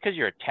just because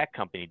you're a tech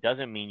company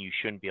doesn't mean you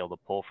shouldn't be able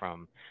to pull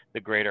from the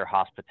greater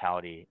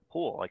hospitality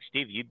pool. Like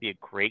Steve, you'd be a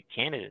great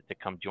candidate to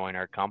come join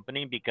our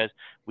company because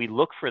we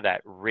look for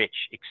that rich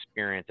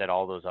experience at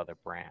all those other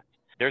brands.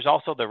 There's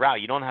also the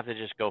route. You don't have to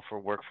just go for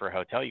work for a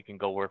hotel. You can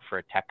go work for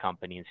a tech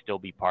company and still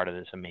be part of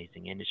this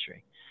amazing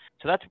industry.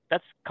 So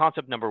that's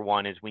concept number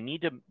one, is we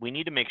need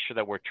to make sure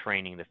that we're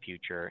training the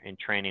future and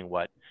training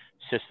what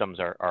systems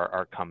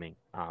are coming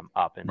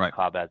up. And right.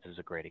 Cloudbeds is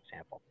a great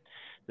example.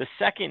 The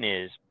second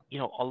is, you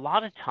know, a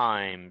lot of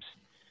times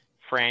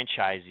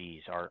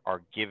franchisees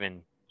are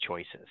given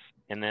choices,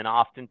 and then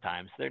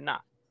oftentimes they're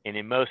not. And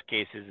in most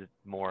cases, it's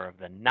more of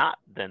the not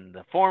than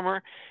the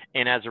former.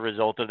 And as a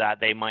result of that,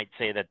 they might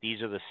say that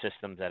these are the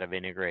systems that have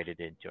integrated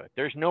into it.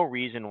 There's no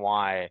reason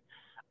why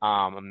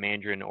a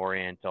Mandarin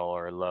Oriental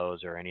or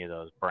Lowe's or any of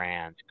those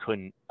brands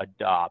couldn't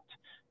adopt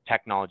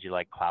technology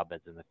like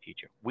Cloudbeds in the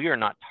future. We are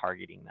not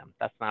targeting them.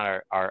 That's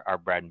not our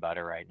bread and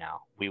butter right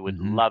now. We would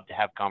love to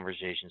have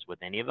conversations with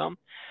any of them.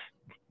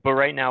 But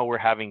right now we're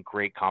having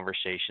great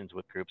conversations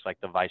with groups like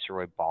the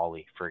Viceroy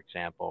Bali, for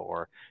example,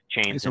 or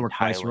chains in Thailand.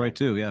 Viceroy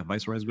too. Yeah,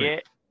 Viceroy's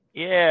great.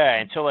 Yeah.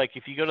 And so like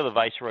if you go to the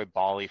Viceroy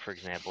Bali, for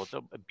example, it's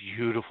a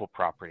beautiful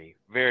property,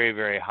 very,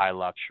 very high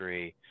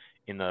luxury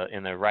in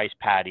the rice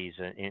paddies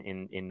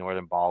in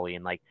northern Bali.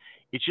 And like,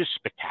 it's just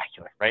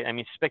spectacular, right? I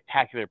mean,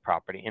 spectacular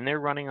property. And they're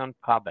running on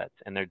Cloudbeds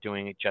and they're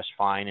doing it just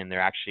fine. And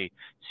they're actually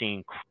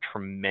seeing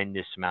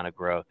tremendous amount of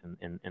growth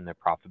in their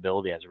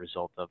profitability as a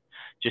result of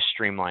just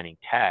streamlining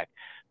tech.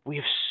 We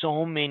have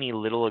so many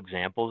little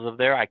examples of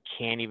there. I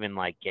can't even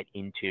like get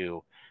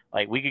into,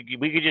 like we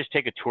could just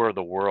take a tour of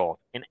the world.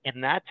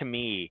 And that to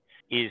me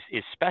is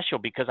special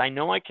because I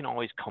know I can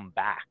always come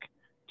back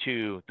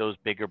to those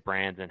bigger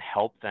brands and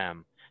help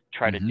them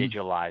try to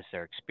digitalize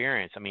their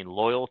experience. I mean,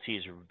 loyalty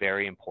is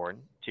very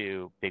important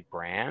to big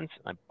brands.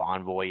 Like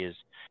Bonvoy is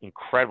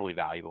incredibly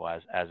valuable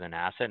as an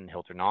asset, and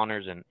Hilton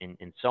Honors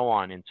and so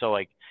on. And so,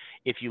 like,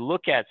 if you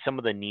look at some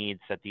of the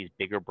needs that these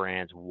bigger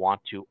brands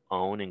want to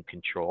own and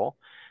control,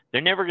 they're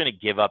never going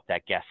to give up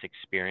that guest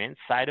experience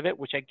side of it,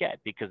 which I get,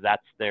 because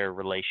that's their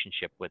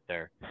relationship with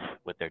their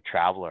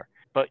traveler.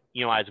 But,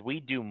 you know, as we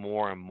do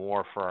more and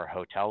more for our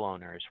hotel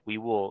owners, we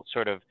will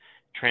sort of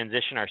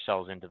transition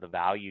ourselves into the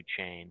value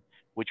chain,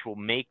 which will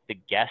make the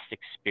guest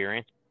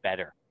experience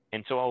better.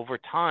 And so over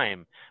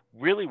time,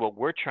 really what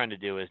we're trying to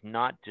do is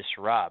not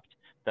disrupt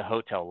the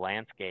hotel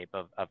landscape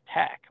of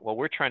tech. What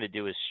we're trying to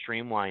do is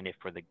streamline it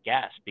for the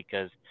guest,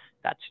 because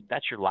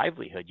that's your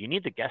livelihood. You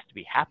need the guest to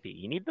be happy.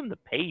 You need them to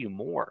pay you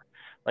more.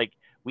 Like,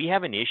 we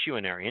have an issue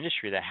in our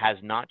industry that has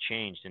not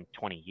changed in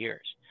 20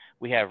 years.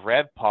 We have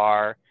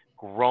RevPAR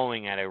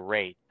growing at a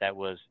rate that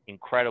was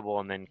incredible,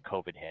 and then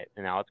COVID hit,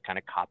 and now it's kind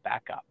of caught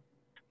back up.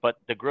 But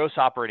the gross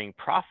operating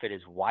profit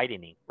is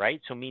widening,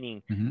 right? So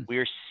meaning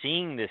we're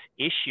seeing this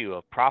issue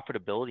of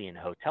profitability in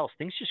hotels.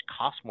 Things just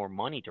cost more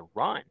money to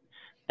run.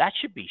 That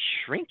should be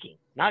shrinking,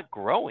 not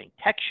growing.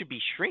 Tech should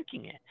be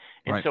shrinking it.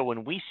 And so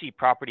when we see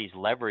properties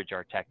leverage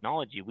our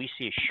technology, we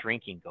see a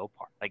shrinking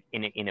GoPAR, like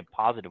in a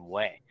positive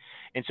way.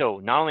 And so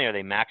not only are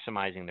they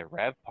maximizing their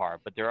RevPAR,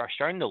 but they're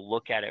starting to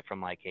look at it from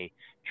like a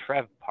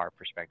TrevPAR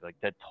perspective. Like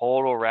the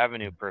total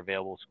revenue per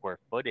available square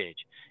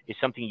footage is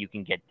something you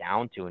can get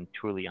down to and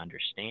truly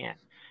understand.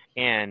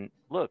 And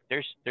look,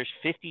 there's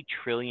 $50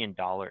 trillion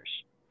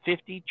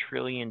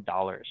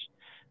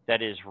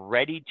that is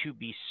ready to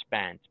be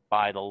spent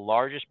by the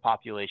largest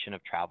population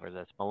of travelers,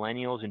 that's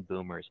millennials and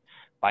boomers,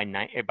 by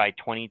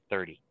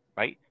 2030,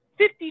 right?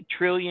 $50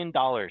 trillion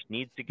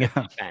needs to get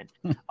spent.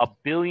 1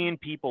 billion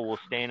people will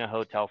stay in a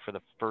hotel for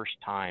the first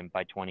time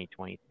by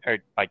 2020 or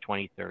by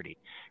 2030,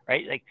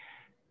 right? Like,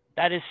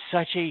 that is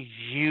such a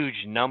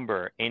huge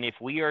number. And if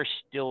we are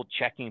still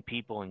checking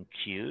people in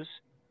queues,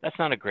 that's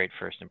not a great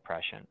first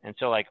impression. And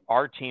so, like,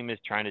 our team is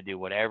trying to do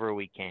whatever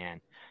we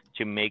can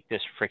to make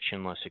this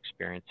frictionless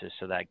experiences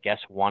so that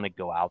guests want to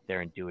go out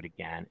there and do it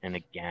again and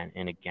again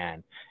and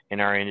again. And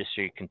our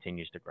industry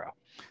continues to grow.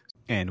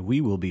 And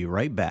we will be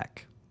right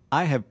back.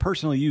 I have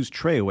personally used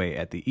Trayaway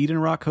at the Eden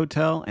Rock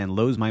Hotel and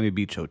Lowe's Miami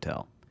Beach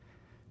Hotel.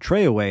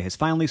 Trayaway has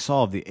finally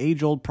solved the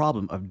age-old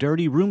problem of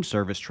dirty room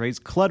service trays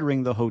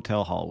cluttering the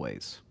hotel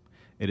hallways.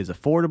 It is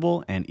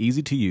affordable and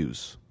easy to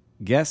use.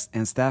 Guests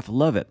and staff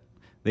love it.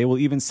 They will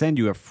even send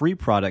you a free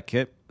product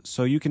kit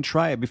so you can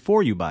try it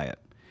before you buy it.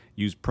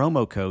 Use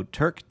promo code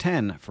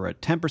TURK10 for a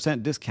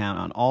 10% discount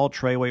on all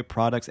Trayaway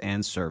products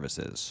and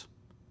services.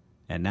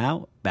 And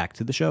now, back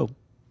to the show.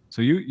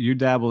 So you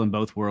dabble in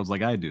both worlds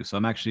like I do. So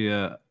I'm actually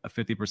a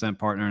 50%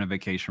 partner in a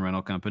vacation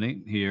rental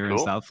company here in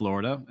South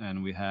Florida,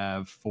 and we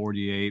have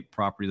 48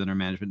 properties under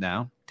management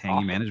now.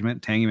 Tangy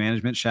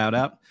Management, shout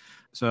out.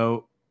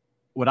 So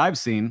what I've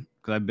seen,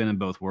 because I've been in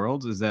both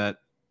worlds, is that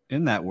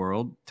in that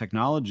world,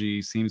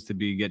 technology seems to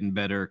be getting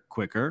better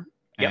quicker,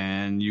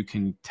 and you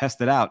can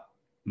test it out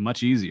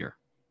much easier.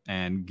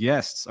 And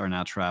guests are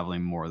now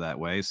traveling more that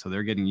way, so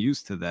they're getting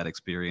used to that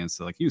experience.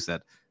 So like you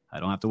said, I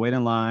don't have to wait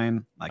in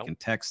line. I can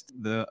text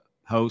the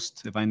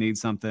host if I need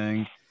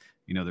something.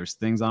 You know, there's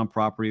things on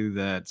property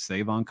that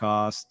save on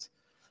cost.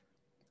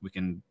 We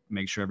can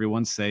make sure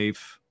everyone's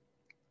safe.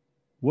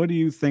 What do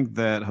you think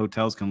that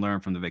hotels can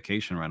learn from the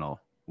vacation rental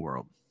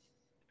world?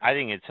 I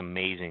think it's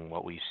amazing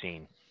what we've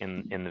seen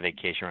in the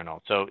vacation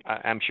rental. So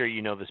I'm sure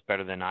you know this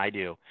better than I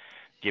do,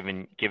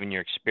 given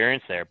your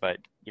experience there. But,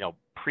 you know,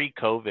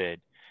 pre-COVID,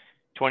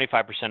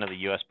 25% of the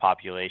U.S.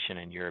 population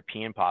and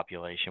European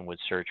population would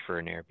search for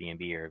an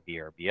Airbnb or a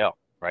VRBO,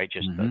 right?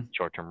 Just the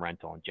short-term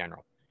rental in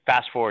general.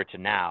 Fast forward to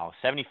now,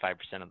 75%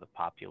 of the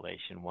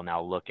population will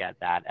now look at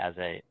that as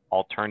an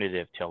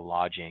alternative to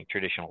lodging,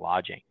 traditional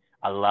lodging.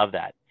 I love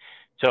that.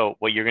 So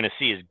what you're going to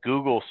see is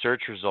Google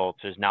search results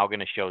is now going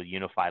to show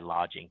unified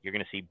lodging. You're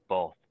going to see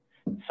both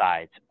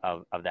sides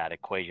of that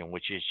equation,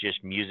 which is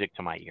just music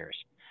to my ears.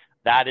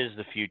 That is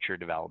the future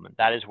development.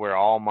 That is where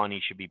all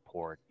money should be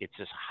poured. It's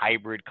this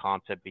hybrid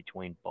concept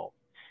between both.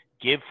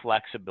 Give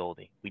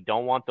flexibility. We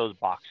don't want those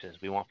boxes.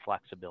 We want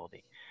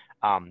flexibility.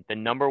 The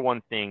number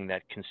one thing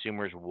that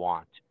consumers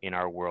want in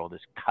our world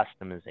is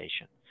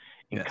customization.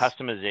 And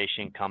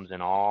customization comes in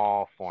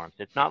all forms.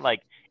 It's not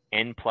like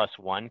N+1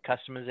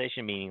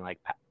 customization, meaning like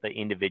the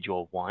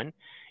individual one.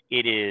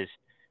 It is,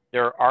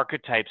 there are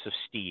archetypes of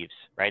Steves,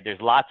 right?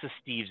 There's lots of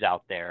Steves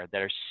out there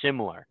that are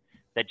similar,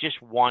 that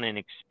just want an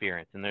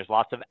experience. And there's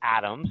lots of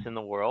Adams in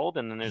the world.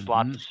 And then there's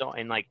lots of,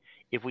 and like,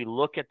 if we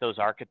look at those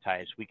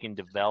archetypes, we can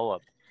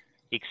develop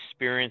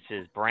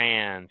experiences,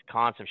 brands,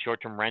 concepts,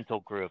 short-term rental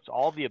groups,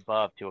 all the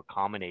above to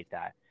accommodate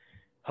that.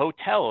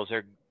 Hotels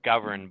are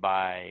governed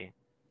by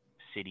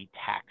city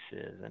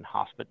taxes and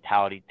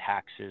hospitality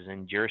taxes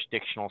and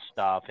jurisdictional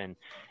stuff and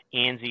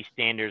ANSI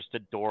standards to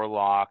door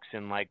locks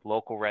and like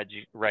local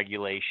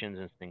regulations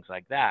and things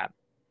like that.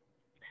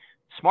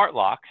 Smart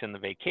locks and the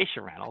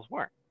vacation rentals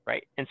weren't.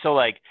 right? And so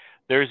like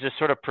there's this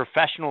sort of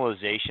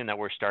professionalization that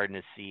we're starting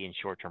to see in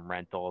short-term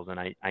rentals, and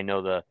I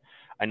know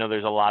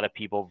there's a lot of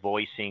people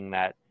voicing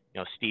that.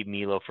 Steve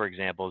Milo, for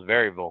example, is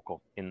very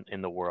vocal in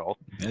the world.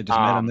 I just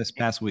met him this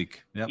past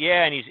week. Yep.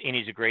 Yeah, and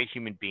he's a great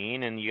human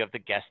being. And you have the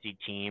Guesty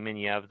team, and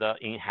you have the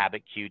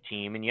Inhabit Q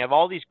team, and you have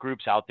all these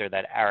groups out there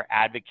that are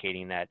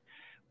advocating that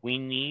we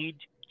need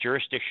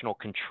jurisdictional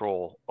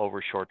control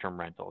over short-term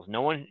rentals.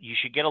 You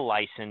should get a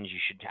license, you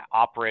should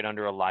operate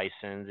under a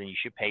license, and you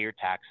should pay your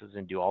taxes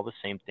and do all the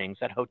same things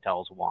that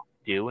hotels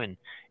do and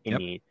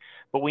need.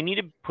 But we need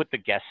to put the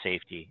guest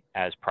safety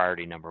as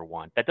priority number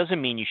one. That doesn't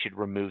mean you should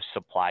remove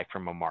supply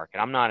from a market.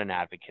 I'm not an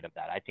advocate of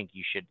that. I think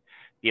you should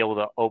be able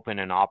to open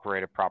and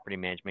operate a property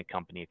management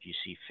company if you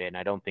see fit, and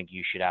I don't think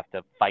you should have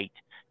to fight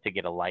to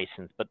get a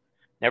license. But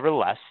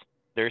nevertheless,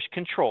 there's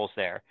controls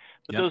there,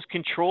 but those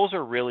controls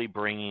are really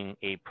bringing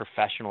a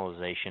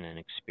professionalization and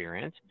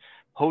experience.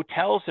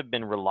 Hotels have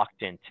been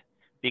reluctant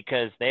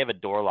because they have a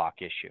door lock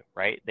issue,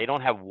 right? They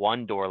don't have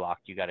one door lock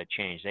you got to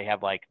change. They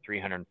have like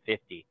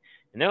 350,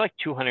 and they're like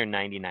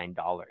 $299.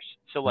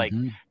 So like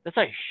that's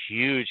a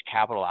huge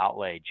capital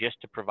outlay just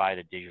to provide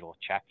a digital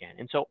check-in.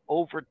 And so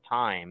over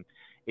time,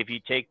 if you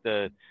take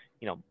the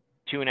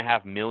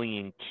 2.5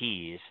 million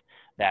keys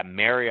that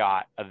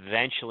Marriott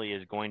eventually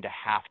is going to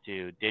have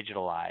to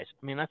digitalize.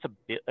 I mean, that's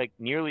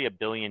nearly $1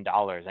 billion.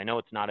 I know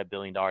it's not $1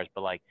 billion,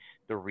 but like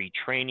the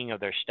retraining of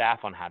their staff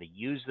on how to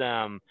use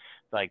them,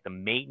 like the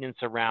maintenance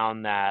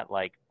around that,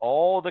 like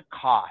all the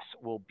costs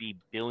will be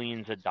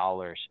billions of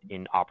dollars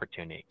in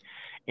opportunity.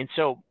 And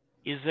so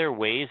is there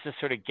ways to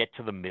sort of get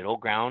to the middle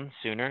ground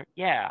sooner?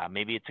 Yeah,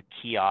 maybe it's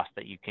a kiosk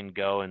that you can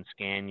go and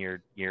scan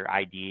your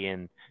ID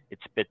and it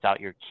spits out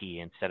your key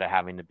instead of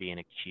having to be in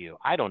a queue.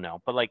 I don't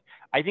know, but like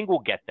I think we'll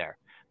get there.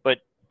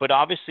 But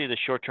obviously the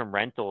short-term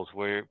rentals,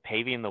 we're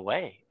paving the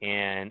way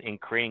and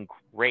creating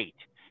great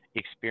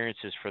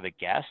experiences for the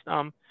guest.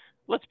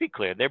 Let's be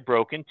clear, they're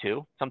broken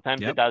too.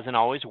 Sometimes it doesn't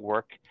always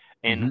work.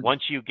 And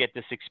once you get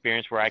this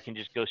experience where I can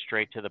just go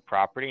straight to the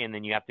property and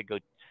then you have to go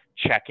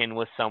check in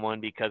with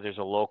someone because there's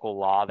a local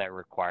law that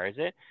requires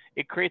it,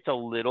 it creates a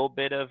little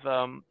bit of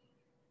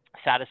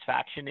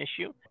satisfaction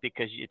issue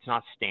because it's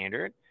not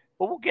standard,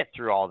 but we'll get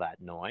through all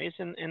that noise.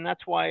 And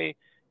that's why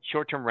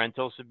short-term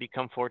rentals have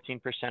become 14%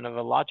 of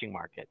the lodging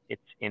market.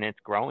 It's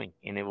growing,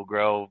 and it will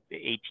grow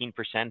 18%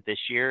 this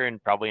year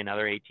and probably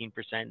another 18%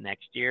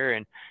 next year.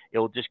 And it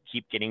will just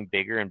keep getting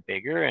bigger and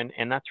bigger.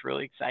 And that's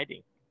really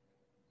exciting.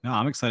 No,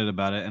 I'm excited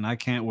about it. And I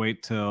can't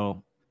wait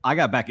till I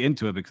got back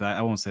into it because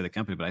I won't say the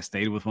company, but I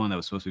stayed with one that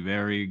was supposed to be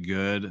very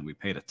good. We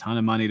paid a ton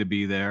of money to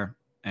be there,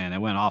 and it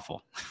went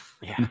awful.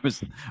 Yeah. And it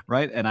was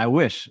right. And I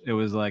wish it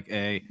was like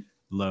a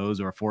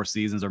Lowe's or a Four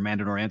Seasons or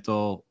Mandarin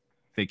Oriental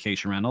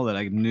vacation rental that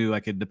I knew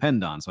I could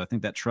depend on. So I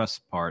think that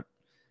trust part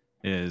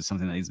is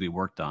something that needs to be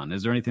worked on.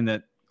 Is there anything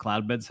that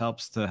Cloudbeds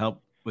helps to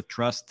help with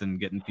trust and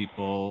getting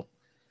people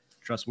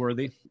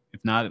trustworthy?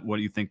 If not, what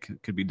do you think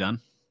could be done?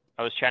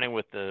 I was chatting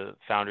with the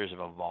founders of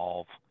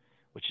Evolve,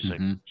 which is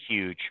a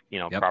huge,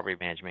 property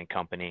management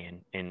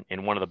company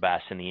and one of the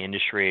best in the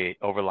industry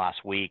over the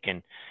last week.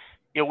 And,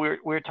 we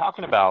were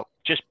talking about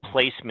just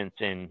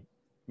placements in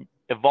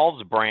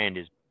Evolve's brand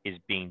is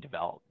being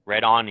developed.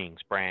 Red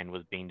Awning's brand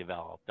was being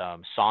developed.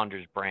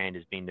 Saunders' brand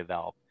is being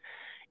developed.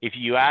 If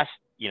you ask,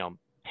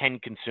 10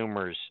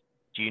 consumers,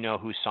 do you know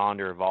who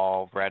Sonder,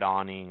 Evolve, Red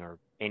Awning, or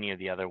any of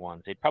the other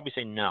ones? They'd probably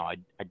say, no, I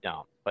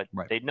don't. But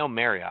they'd know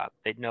Marriott.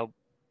 They'd know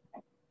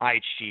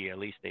IHG, at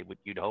least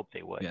you'd hope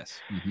they would. Yes.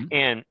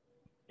 And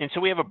so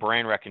we have a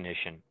brand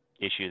recognition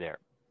issue there.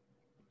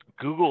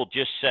 Google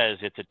just says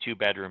it's a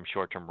 2-bedroom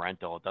short-term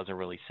rental. It doesn't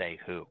really say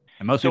who.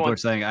 And most people are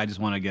saying, I just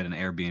want to get an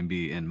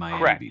Airbnb in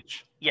Miami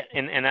Beach. Yeah,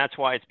 and that's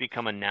why it's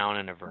become a noun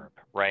and a verb,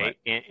 right?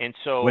 And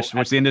so which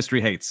the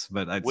industry hates,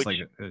 but it's what are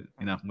you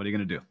going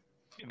to do?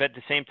 But at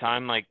the same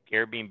time, like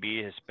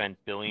Airbnb has spent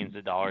billions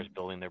of dollars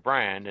building their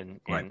brand,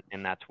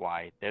 and that's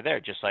why they're there.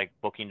 Just like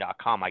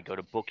Booking.com, I go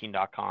to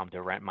Booking.com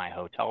to rent my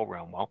hotel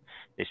room. Well,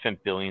 they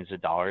spent billions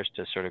of dollars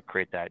to sort of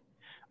create that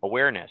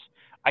awareness.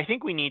 I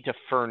think we need to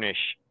furnish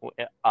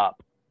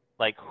up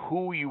like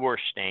who you are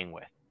staying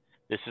with.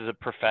 This is a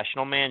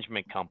professional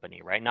management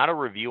company, right? Not a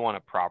review on a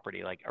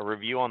property, like a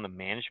review on the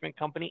management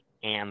company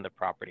and the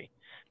property.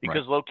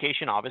 Because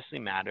location obviously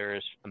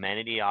matters,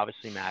 amenity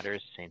obviously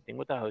matters, same thing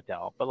with the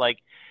hotel. But like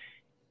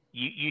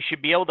you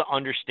should be able to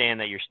understand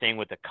that you're staying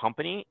with a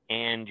company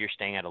and you're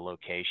staying at a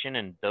location,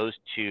 and those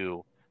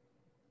two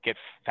get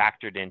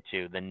factored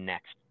into the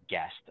next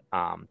guest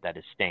that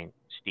is staying.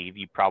 Steve,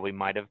 you probably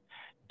might have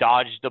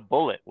dodged a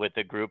bullet with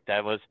a group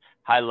that was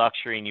high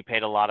luxury and you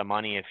paid a lot of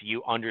money if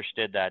you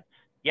understood that,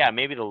 yeah,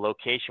 maybe the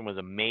location was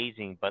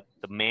amazing, but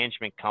the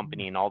management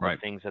company and all the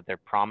things that their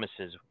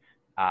promises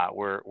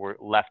were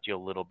left you a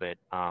little bit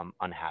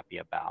unhappy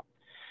about.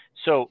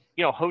 So,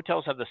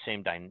 hotels have the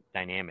same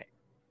dynamic.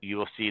 You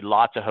will see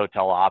lots of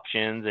hotel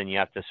options, and you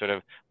have to sort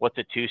of, what's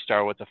a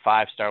 2-star, what's a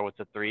 5-star, what's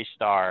a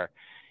 3-star.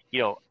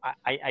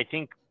 I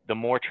think the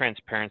more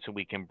transparency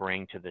we can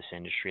bring to this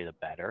industry, the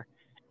better.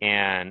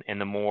 and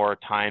the more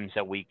times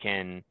that we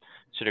can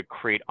sort of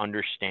create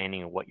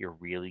understanding of what you're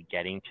really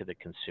getting to the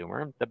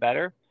consumer, the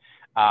better.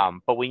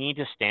 But we need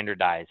to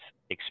standardize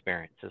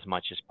experience as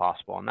much as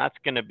possible. And that's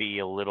going to be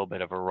a little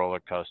bit of a roller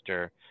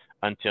coaster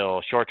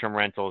until short-term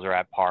rentals are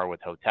at par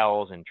with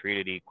hotels and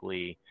treated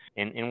equally.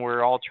 And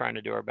we're all trying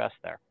to do our best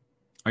there.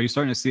 Are you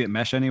starting to see it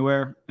mesh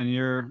anywhere in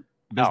your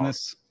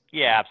business? Oh,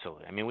 yeah,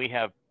 absolutely. I mean, we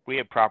have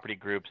property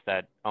groups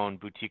that own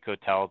boutique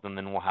hotels, and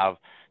then we'll have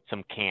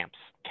some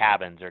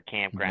cabins or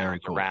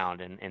campgrounds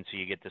around. And so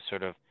you get this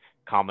sort of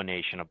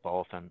combination of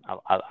both. And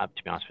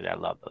to be honest with you, I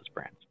love those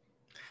brands.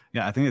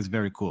 Yeah, I think it's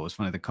very cool. It's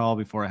funny. The call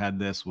before I had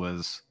this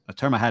was a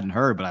term I hadn't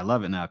heard, but I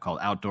love it now, called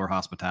outdoor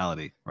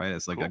hospitality, right?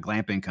 It's like a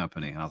glamping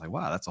company. And I was like,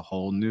 wow, that's a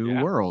whole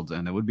new world.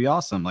 And it would be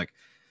awesome. Like,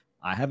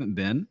 I haven't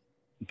been,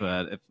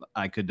 but if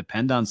I could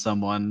depend on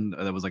someone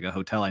that was like a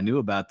hotel I knew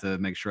about to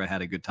make sure I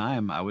had a good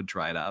time, I would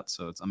try it out.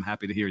 So I'm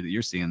happy to hear that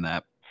you're seeing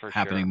that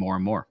happening more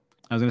and more.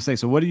 I was going to say,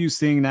 so what are you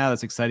seeing now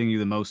that's exciting you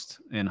the most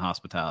in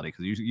hospitality?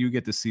 Because you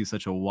get to see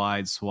such a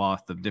wide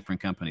swath of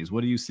different companies.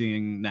 What are you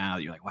seeing now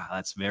that you're like, wow,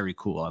 that's very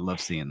cool. I love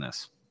seeing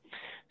this.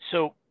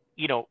 So,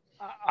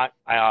 I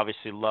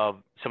obviously love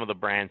some of the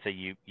brands that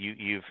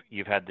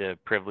you've had the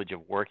privilege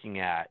of working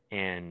at.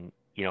 And,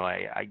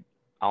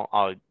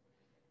 I'll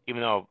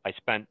even though I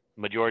spent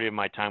majority of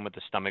my time with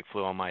the stomach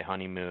flu on my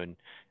honeymoon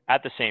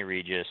at the St.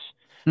 Regis,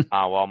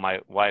 while my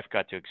wife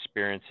got to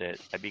experience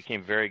it, I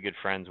became very good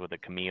friends with a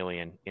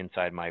chameleon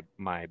inside my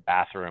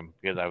bathroom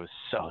because I was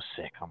so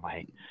sick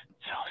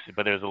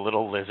but there was a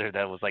little lizard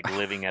that was like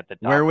living at the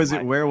top. Where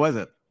was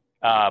it?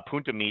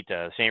 Punta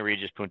Mita, St.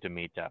 Regis Punta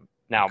Mita.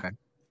 Now,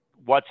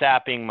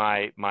 WhatsApping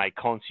my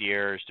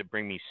concierge to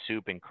bring me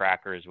soup and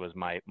crackers was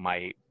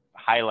my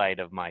highlight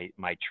of my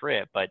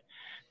trip, but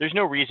there's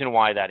no reason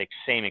why that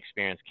same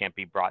experience can't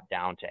be brought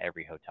down to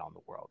every hotel in the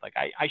world. Like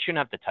I shouldn't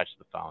have to touch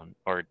the phone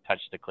or touch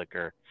the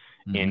clicker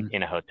in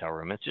a hotel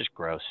room. It's just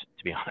gross,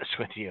 to be honest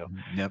with you.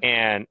 Yep.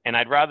 And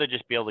I'd rather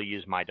just be able to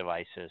use my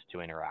devices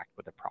to interact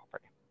with the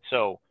property.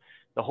 So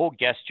the whole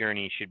guest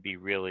journey should be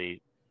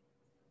really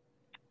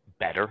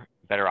better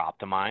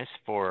optimized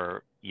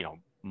for,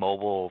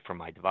 mobile, for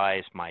my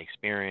device, my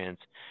experience.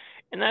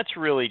 And that's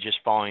really just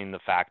following the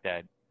fact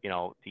that,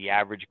 the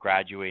average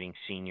graduating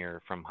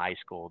senior from high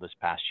school this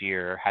past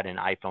year had an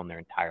iPhone their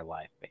entire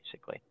life,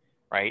 basically,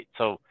 right?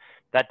 So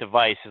that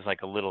device is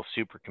like a little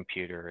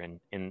supercomputer, and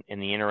in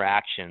the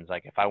interactions,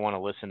 like if I want to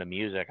listen to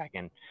music, I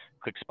can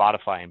click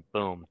Spotify and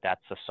boom,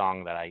 that's the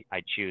song that I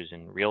choose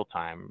in real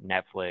time.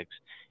 Netflix,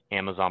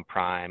 Amazon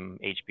Prime,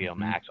 HBO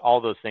Max, all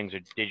those things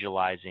are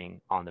digitalizing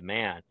on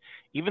demand.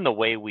 Even the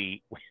way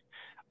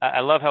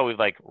I love how we've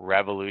like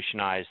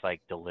revolutionized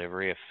like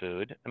delivery of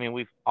food. I mean,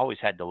 we've always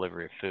had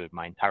delivery of food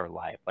my entire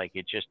life. Like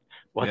it just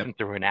wasn't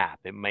through an app.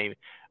 It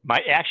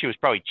actually was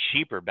probably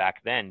cheaper back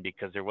then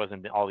because there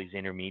wasn't all these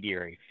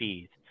intermediary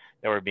fees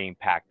that were being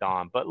packed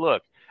on. But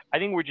look, I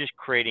think we're just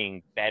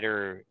creating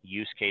better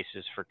use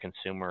cases for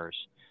consumers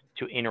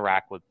to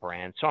interact with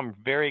brands. So I'm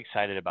very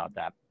excited about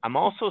that. I'm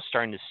also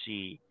starting to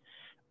see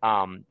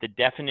the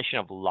definition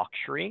of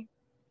luxury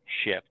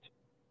shift.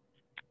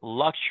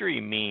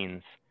 Luxury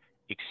means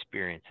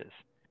experiences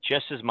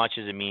just as much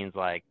as it means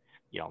like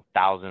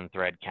 1,000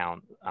 thread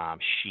count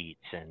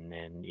sheets and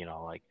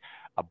like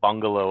a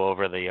bungalow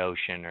over the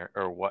ocean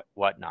or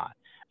whatnot.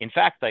 In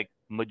fact, like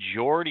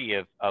majority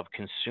of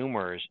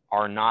consumers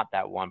are not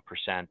that 1%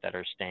 that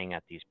are staying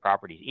at these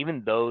properties.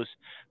 Even those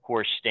who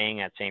are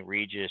staying at St.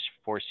 Regis,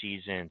 Four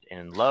Seasons,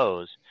 and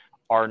Lowe's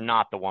are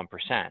not the 1%.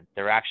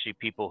 They're actually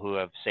people who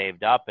have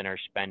saved up and are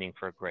spending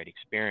for a great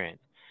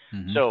experience.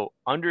 So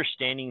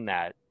understanding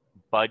that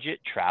budget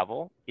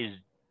travel is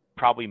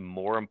probably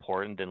more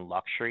important than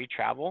luxury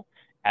travel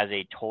as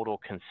a total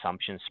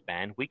consumption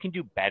spend. We can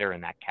do better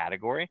in that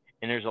category.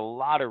 And there's a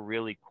lot of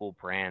really cool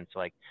brands,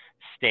 like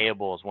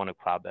Stayable is one of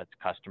Cloudbeds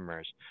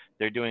customers.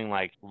 They're doing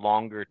like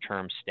longer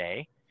term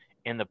stay,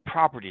 and the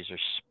properties are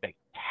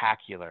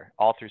spectacular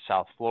all through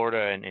South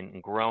Florida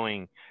and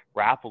growing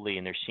rapidly.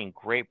 And they're seeing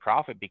great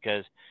profit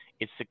because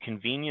it's the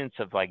convenience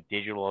of like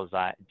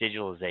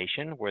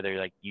digitalization where they're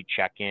like, you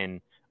check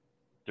in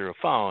through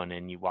a phone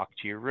and you walk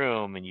to your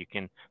room and you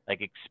can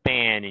like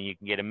expand and you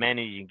can get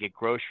amenities, you can get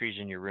groceries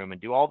in your room and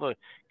do all the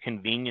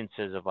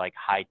conveniences of like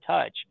high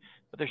touch,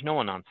 but there's no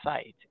one on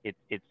site.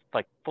 It's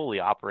like fully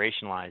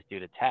operationalized due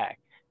to tech.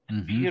 It's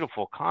a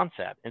beautiful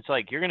concept. And so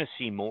like you're going to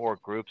see more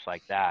groups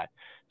like that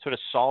sort of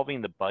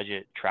solving the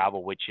budget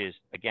travel, which is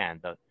again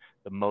the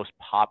most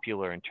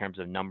popular in terms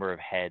of number of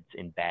heads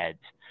in beds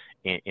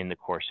in the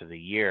course of the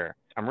year.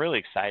 I'm really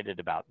excited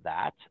about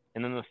that.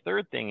 And then the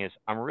third thing is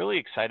I'm really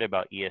excited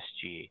about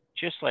ESG.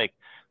 Just like,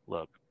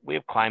 look, we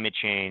have climate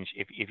change.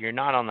 If you're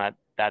not on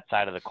that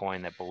side of the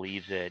coin that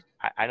believes it,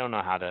 I don't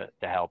know how to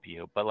help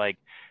you. But like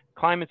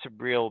climate's a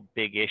real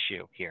big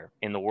issue here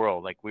in the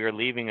world. Like we are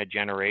leaving a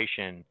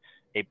generation,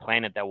 a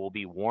planet that will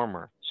be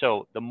warmer.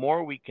 So the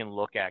more we can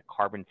look at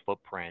carbon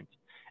footprint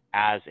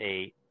as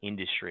a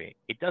industry,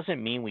 it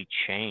doesn't mean we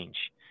change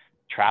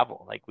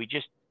travel. Like we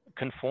just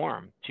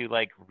conform to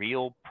like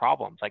real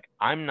problems. Like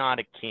I'm not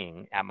a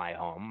king at my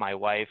home. My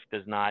wife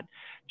does not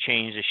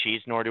change the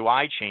sheets, nor do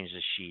I change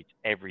the sheets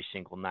every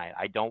single night.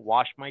 I don't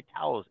wash my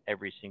towels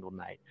every single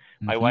night.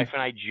 My wife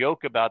and I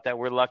joke about that.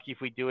 We're lucky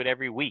if we do it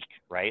every week,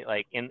 right?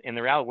 Like in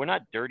the reality, we're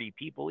not dirty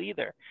people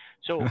either.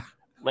 So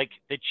like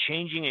the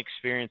changing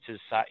experiences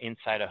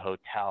inside a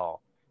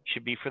hotel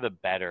should be for the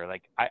better.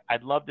 Like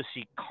I'd love to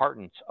see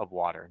cartons of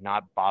water,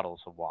 not bottles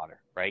of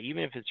water, right?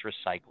 Even if it's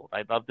recycled.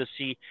 I'd love to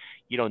see,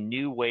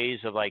 new ways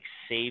of like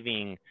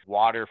saving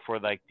water for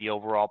like the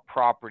overall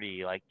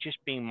property, like just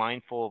being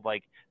mindful of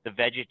like the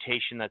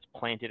vegetation that's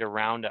planted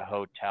around a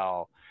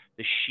hotel,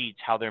 the sheets,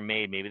 how they're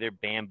made. Maybe they're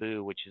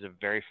bamboo, which is a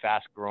very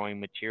fast growing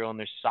material, and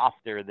they're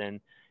softer than,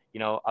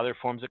 other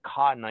forms of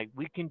cotton. Like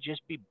we can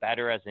just be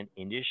better as an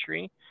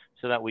industry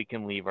so that we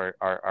can leave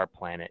our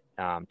planet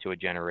to a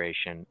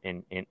generation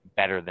in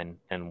better than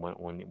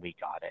when we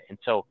got it. And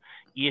so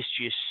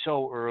ESG is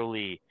so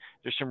early.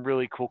 There's some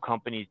really cool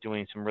companies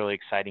doing some really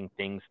exciting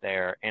things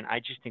there. And I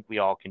just think we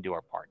all can do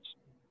our parts.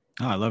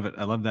 Oh, I love it.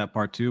 I love that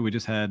part too. We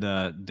just had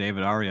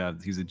David Aria.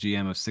 He's a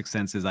GM of Six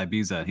Senses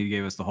Ibiza. He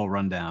gave us the whole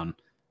rundown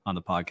on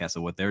the podcast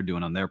of what they're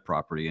doing on their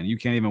property. And you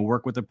can't even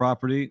work with the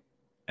property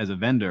as a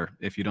vendor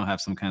if you don't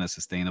have some kind of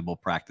sustainable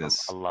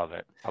practice. I love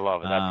it.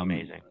 That's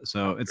amazing.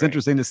 So it's great.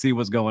 Interesting to see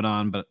what's going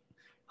on, but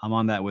I'm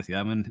on that with you.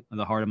 I'm in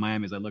the heart of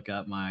Miami. As I look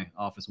out my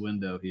office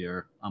window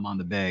here, I'm on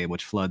the bay,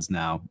 which floods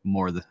now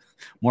more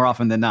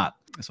often than not.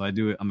 So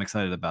I'm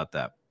excited about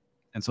that.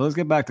 And so let's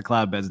get back to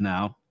Cloudbeds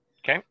now.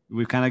 Okay.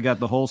 We've kind of got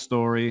the whole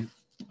story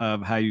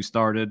of how you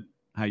started,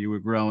 how you were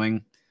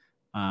growing.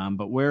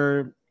 But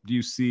where do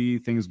you see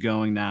things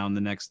going now in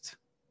the next,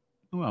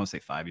 I don't say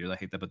 5 years, I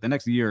hate that, but the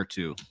next year or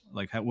two?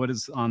 Like what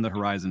is on the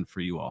horizon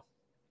for you all?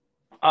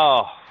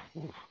 Oh,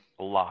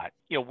 a lot.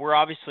 We're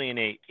obviously in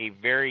a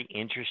very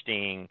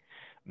interesting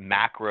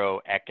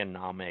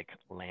macroeconomic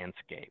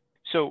landscape.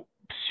 So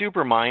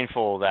super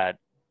mindful that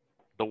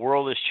the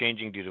world is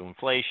changing due to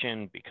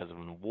inflation, because of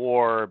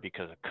war,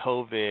 because of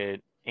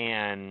COVID,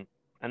 and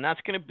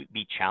that's going to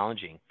be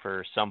challenging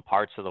for some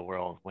parts of the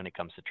world when it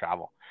comes to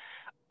travel.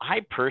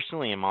 I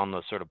personally am on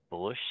the sort of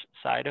bullish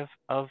side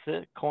of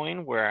the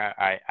coin, where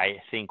I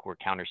think we're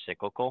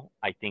counter-cyclical.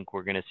 I think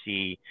we're going to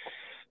see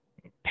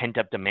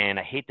pent-up demand.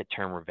 I hate the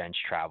term revenge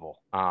travel,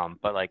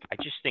 but like I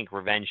just think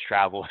revenge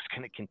travel is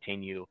going to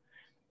continue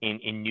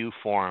in new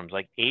forms.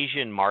 Like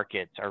Asian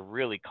markets are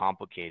really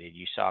complicated.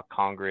 You saw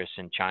Congress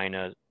in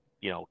China,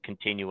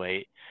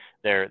 continue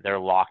their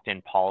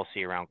locked-in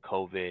policy around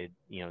COVID.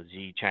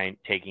 Xi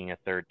taking a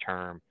third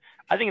term.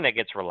 I think that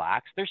gets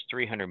relaxed. There's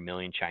 300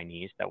 million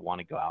Chinese that want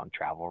to go out and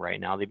travel right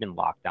now. They've been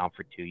locked down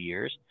for 2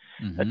 years.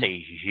 That's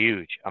a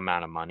huge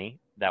amount of money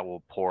that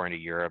will pour into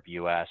Europe,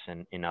 US,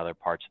 and in other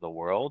parts of the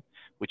world,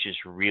 which is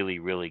really,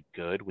 really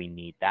good. We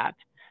need that.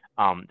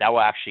 That will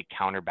actually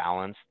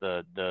counterbalance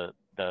the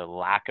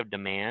lack of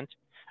demand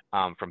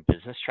from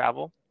business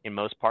travel in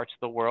most parts of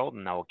the world,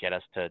 and that will get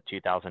us to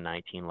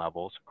 2019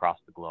 levels across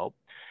the globe.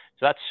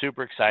 So that's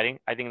super exciting.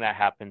 I think that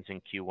happens in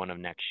Q1 of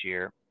next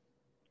year.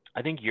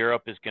 I think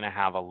Europe is going to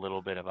have a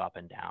little bit of up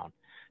and down.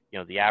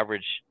 The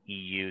average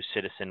EU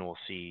citizen will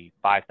see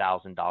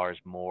 $5,000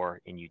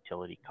 more in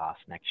utility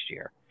costs next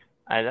year.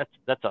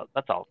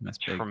 That's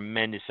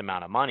tremendous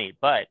amount of money.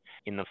 But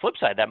in the flip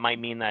side, that might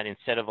mean that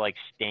instead of like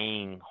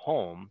staying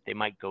home, they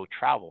might go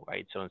travel,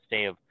 right? So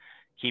instead of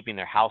keeping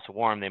their house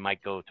warm, they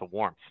might go to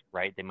warmth,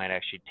 right? They might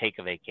actually take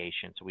a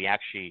vacation. So we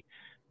actually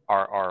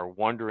are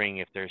wondering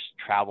if there's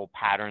travel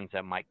patterns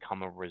that might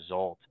come a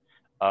result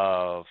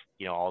of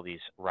all these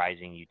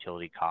rising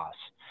utility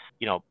costs.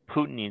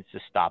 Putin needs to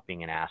stop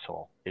being an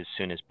asshole as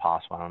soon as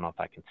possible. I don't know if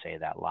I can say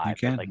that live. You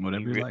can,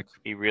 whatever you like.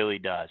 He really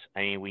does.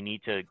 I mean, we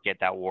need to get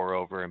that war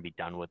over and be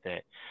done with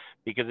it,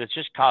 because it's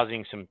just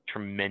causing some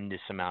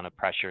tremendous amount of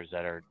pressures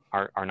that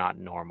are not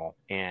normal.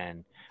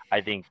 And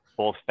I think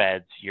both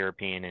Feds,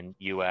 European and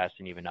US,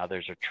 and even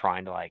others are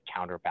trying to like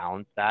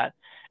counterbalance that.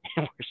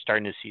 And we're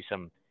starting to see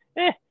some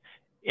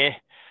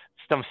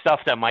stuff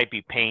that might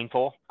be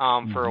painful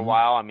for a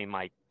while. I mean,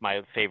 my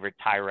favorite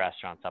Thai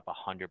restaurant's up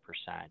 100%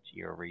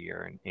 year over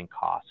year in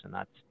costs, and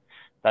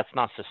that's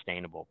not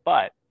sustainable.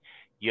 But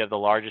you have the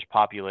largest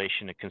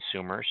population of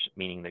consumers,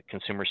 meaning that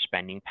consumer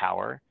spending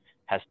power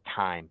has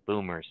time.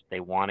 Boomers,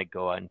 they want to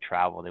go out and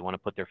travel. They want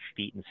to put their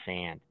feet in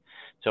sand.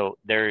 So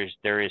there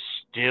is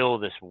still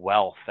this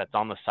wealth that's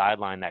on the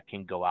sideline that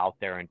can go out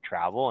there and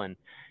travel, and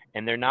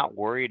they're not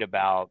worried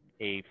about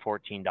a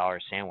 $14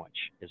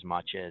 sandwich as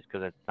much as,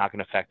 because it's not going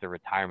to affect their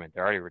retirement.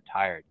 They're already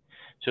retired.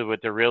 So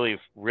what they're really,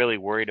 really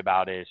worried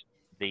about is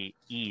the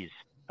ease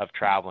of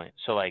traveling.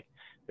 So like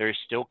there's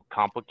still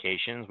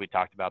complications. We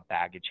talked about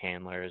baggage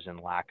handlers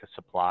and lack of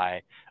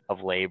supply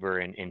of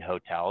labor in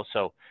hotels.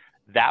 So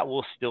that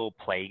will still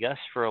plague us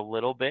for a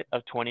little bit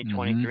of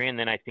 2023. And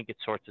then I think it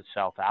sorts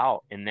itself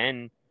out. And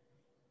then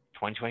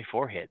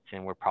 2024 hits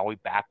and we're probably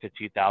back to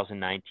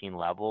 2019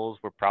 levels.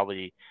 We're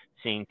probably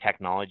seeing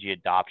technology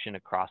adoption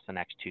across the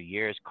next 2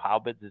 years.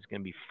 Cloudbeds is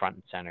going to be front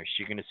and center. So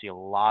you're going to see a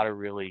lot of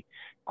really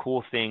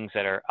cool things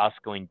that are us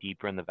going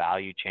deeper in the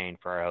value chain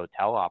for our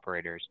hotel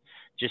operators.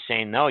 Just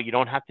saying, no, you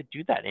don't have to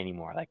do that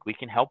anymore. Like, we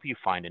can help you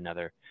find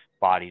another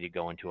body to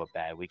go into a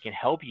bed. We can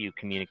help you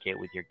communicate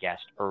with your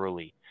guest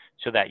early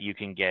so that you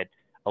can get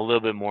a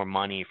little bit more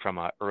money from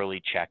an early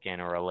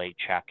check-in or a late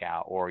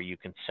checkout, or you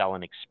can sell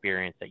an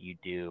experience that you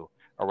do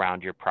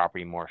around your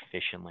property more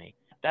efficiently.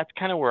 That's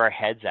kind of where our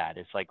head's at.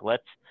 It's like,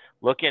 let's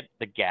look at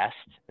the guests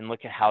and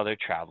look at how they're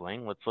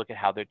traveling. Let's look at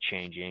how they're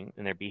changing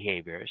and their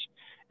behaviors.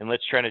 And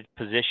let's try to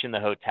position the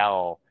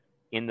hotel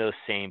in those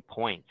same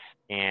points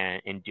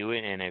and do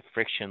it in a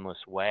frictionless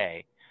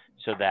way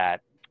so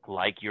that,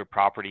 like your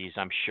properties,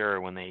 I'm sure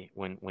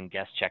when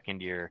guests check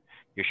into your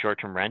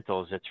short-term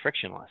rentals, it's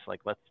frictionless. Like,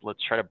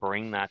 let's try to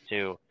bring that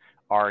to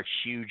our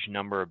huge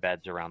number of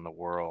beds around the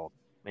world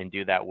and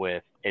do that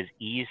with as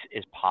ease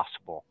as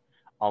possible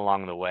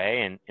along the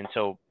way. And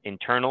so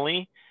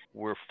internally,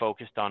 we're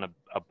focused on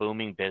a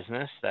booming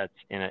business that's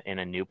in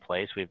a new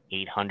place. We have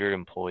 800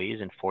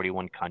 employees in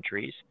 41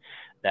 countries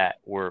that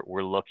we're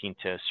looking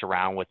to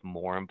surround with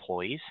more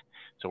employees.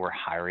 So we're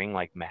hiring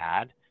like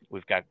mad.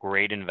 We've got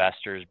great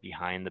investors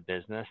behind the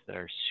business that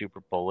are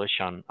super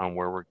bullish on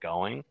where we're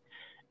going.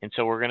 And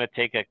so we're going to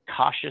take a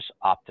cautious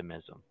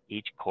optimism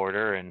each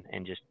quarter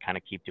and just kind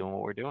of keep doing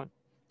what we're doing.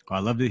 Well,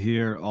 I love to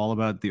hear all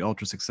about the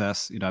ultra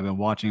success. I've been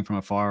watching from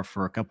afar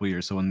for a couple of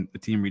years. So when the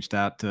team reached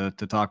out to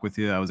talk with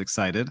you, I was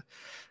excited.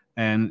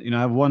 And,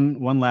 I have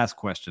one last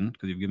question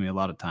because you've given me a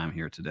lot of time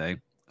here today.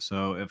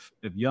 So if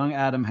young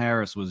Adam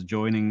Harris was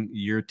joining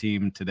your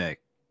team today,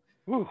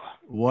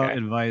 what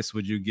advice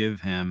would you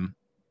give him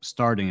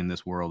starting in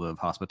this world of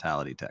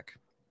hospitality tech?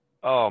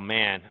 Oh,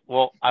 man.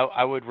 Well,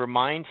 I would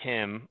remind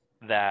him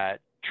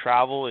that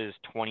travel is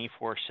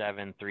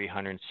 24/7,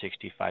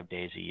 365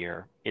 days a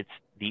year. It's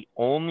the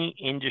only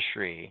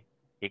industry,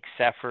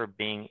 except for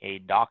being a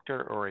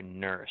doctor or a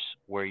nurse,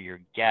 where your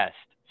guest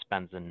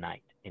spends the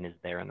night and is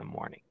there in the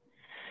morning.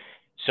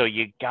 So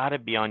you got to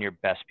be on your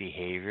best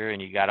behavior,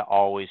 and you got to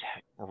always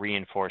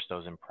reinforce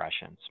those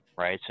impressions,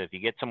 right? So if you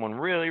get someone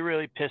really,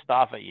 really pissed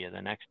off at you,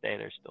 the next day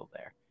they're still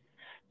there.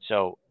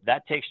 So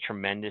that takes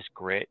tremendous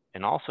grit,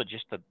 and also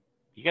just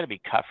you got to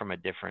be cut from a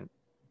different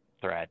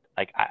thread.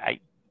 Like, I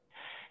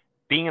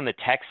being in the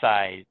tech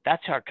side,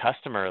 that's our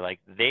customer. Like,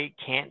 they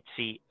can't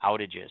see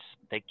outages.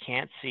 They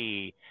can't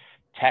see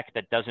tech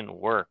that doesn't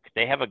work.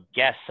 They have a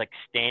guest like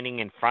standing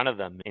in front of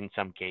them in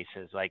some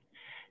cases. Like,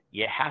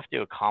 you have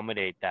to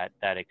accommodate that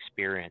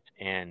experience.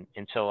 And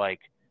so, like,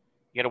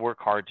 you got to work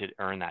hard to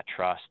earn that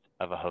trust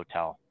of a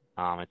hotel.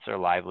 It's their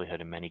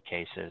livelihood in many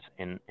cases.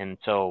 And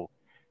so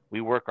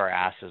we work our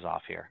asses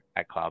off here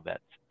at Cloudbeds,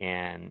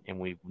 and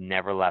we've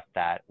never left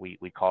that. We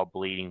call it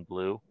bleeding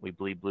blue. We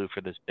bleed blue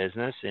for this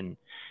business, and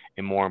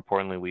more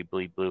importantly, we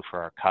bleed blue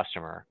for our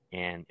customer.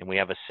 And we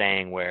have a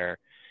saying where,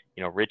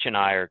 Rich and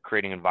I are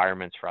creating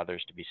environments for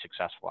others to be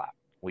successful at.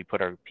 We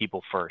put our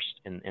people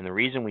first. And the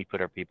reason we put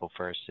our people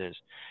first is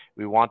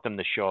we want them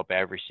to show up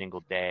every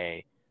single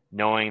day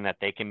knowing that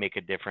they can make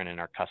a difference in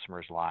our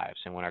customers' lives.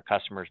 And when our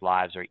customers'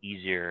 lives are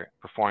easier,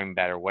 performing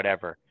better,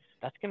 whatever,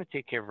 that's going to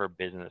take care of our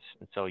business.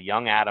 And so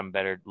young Adam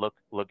better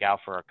look out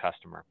for our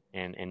customer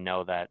and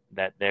know that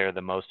they're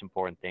the most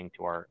important thing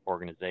to our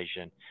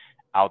organization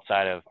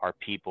outside of our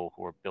people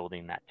who are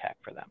building that tech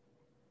for them.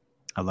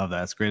 I love that.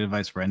 That's great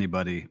advice for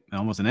anybody,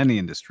 almost in any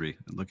industry.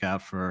 Look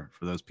out for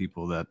those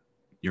people that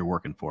you're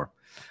working for.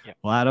 Yep.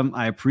 Well, Adam,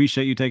 I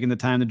appreciate you taking the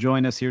time to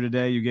join us here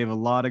today. You gave a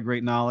lot of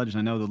great knowledge, and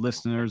I know the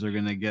listeners are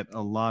going to get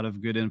a lot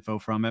of good info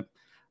from it.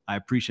 I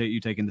appreciate you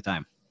taking the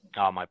time.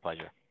 Oh, my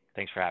pleasure.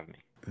 Thanks for having me.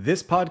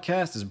 This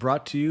podcast is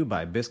brought to you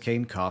by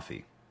Biscayne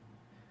Coffee.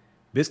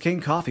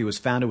 Biscayne Coffee was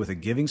founded with a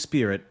giving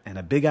spirit and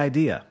a big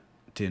idea: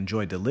 to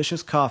enjoy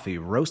delicious coffee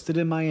roasted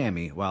in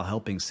Miami while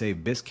helping save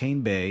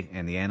Biscayne Bay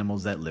and the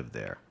animals that live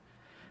there.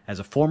 As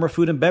a former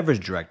food and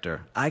beverage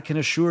director, I can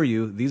assure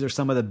you these are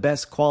some of the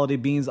best quality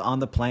beans on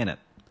the planet.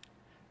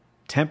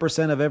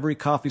 10% of every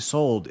coffee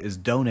sold is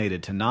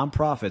donated to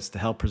nonprofits to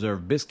help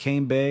preserve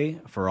Biscayne Bay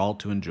for all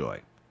to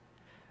enjoy.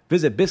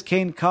 Visit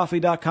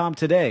BiscayneCoffee.com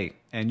today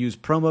and use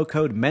promo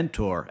code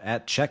MENTOR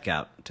at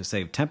checkout to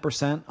save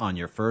 10% on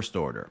your first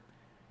order.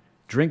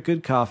 Drink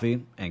good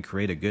coffee and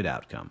create a good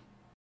outcome.